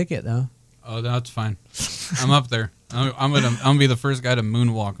return ticket, though. Oh, that's fine. I'm up there. I'm gonna be the first guy to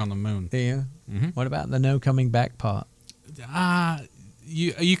moonwalk on the moon. Yeah. Mm-hmm. What about the no coming back part?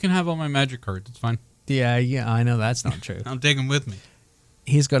 You can have all my magic cards. It's fine. Yeah, I know that's not true. I'll take them with me.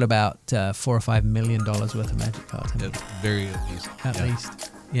 he's got about $4 or $5 million worth of Magic cards. At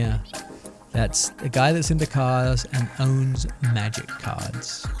least. Yeah. That's a guy that's into cars and owns Magic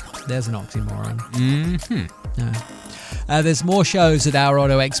cards. There's an oxymoron. There's more shows at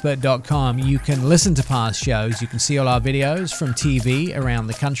OurAutoExpert.com. You can listen to past shows. You can see all our videos from TV around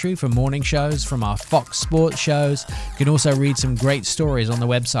the country, from morning shows, from our Fox Sports shows. You can also read some great stories on the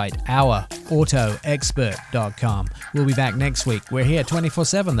website, OurAutoExpert.com. We'll be back next week. We're here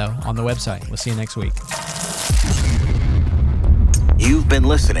 24/7, though, on the website. We'll see you next week. You've been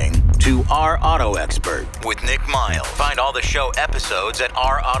listening to Our Auto Expert with Nick Miles. Find all the show episodes at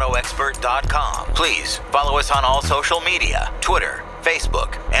OurAutoExpert.com. Please follow us on all social media, Twitter,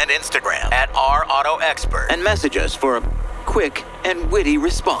 Facebook, and Instagram at Our Auto Expert, and message us for a quick and witty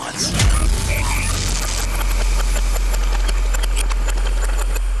response.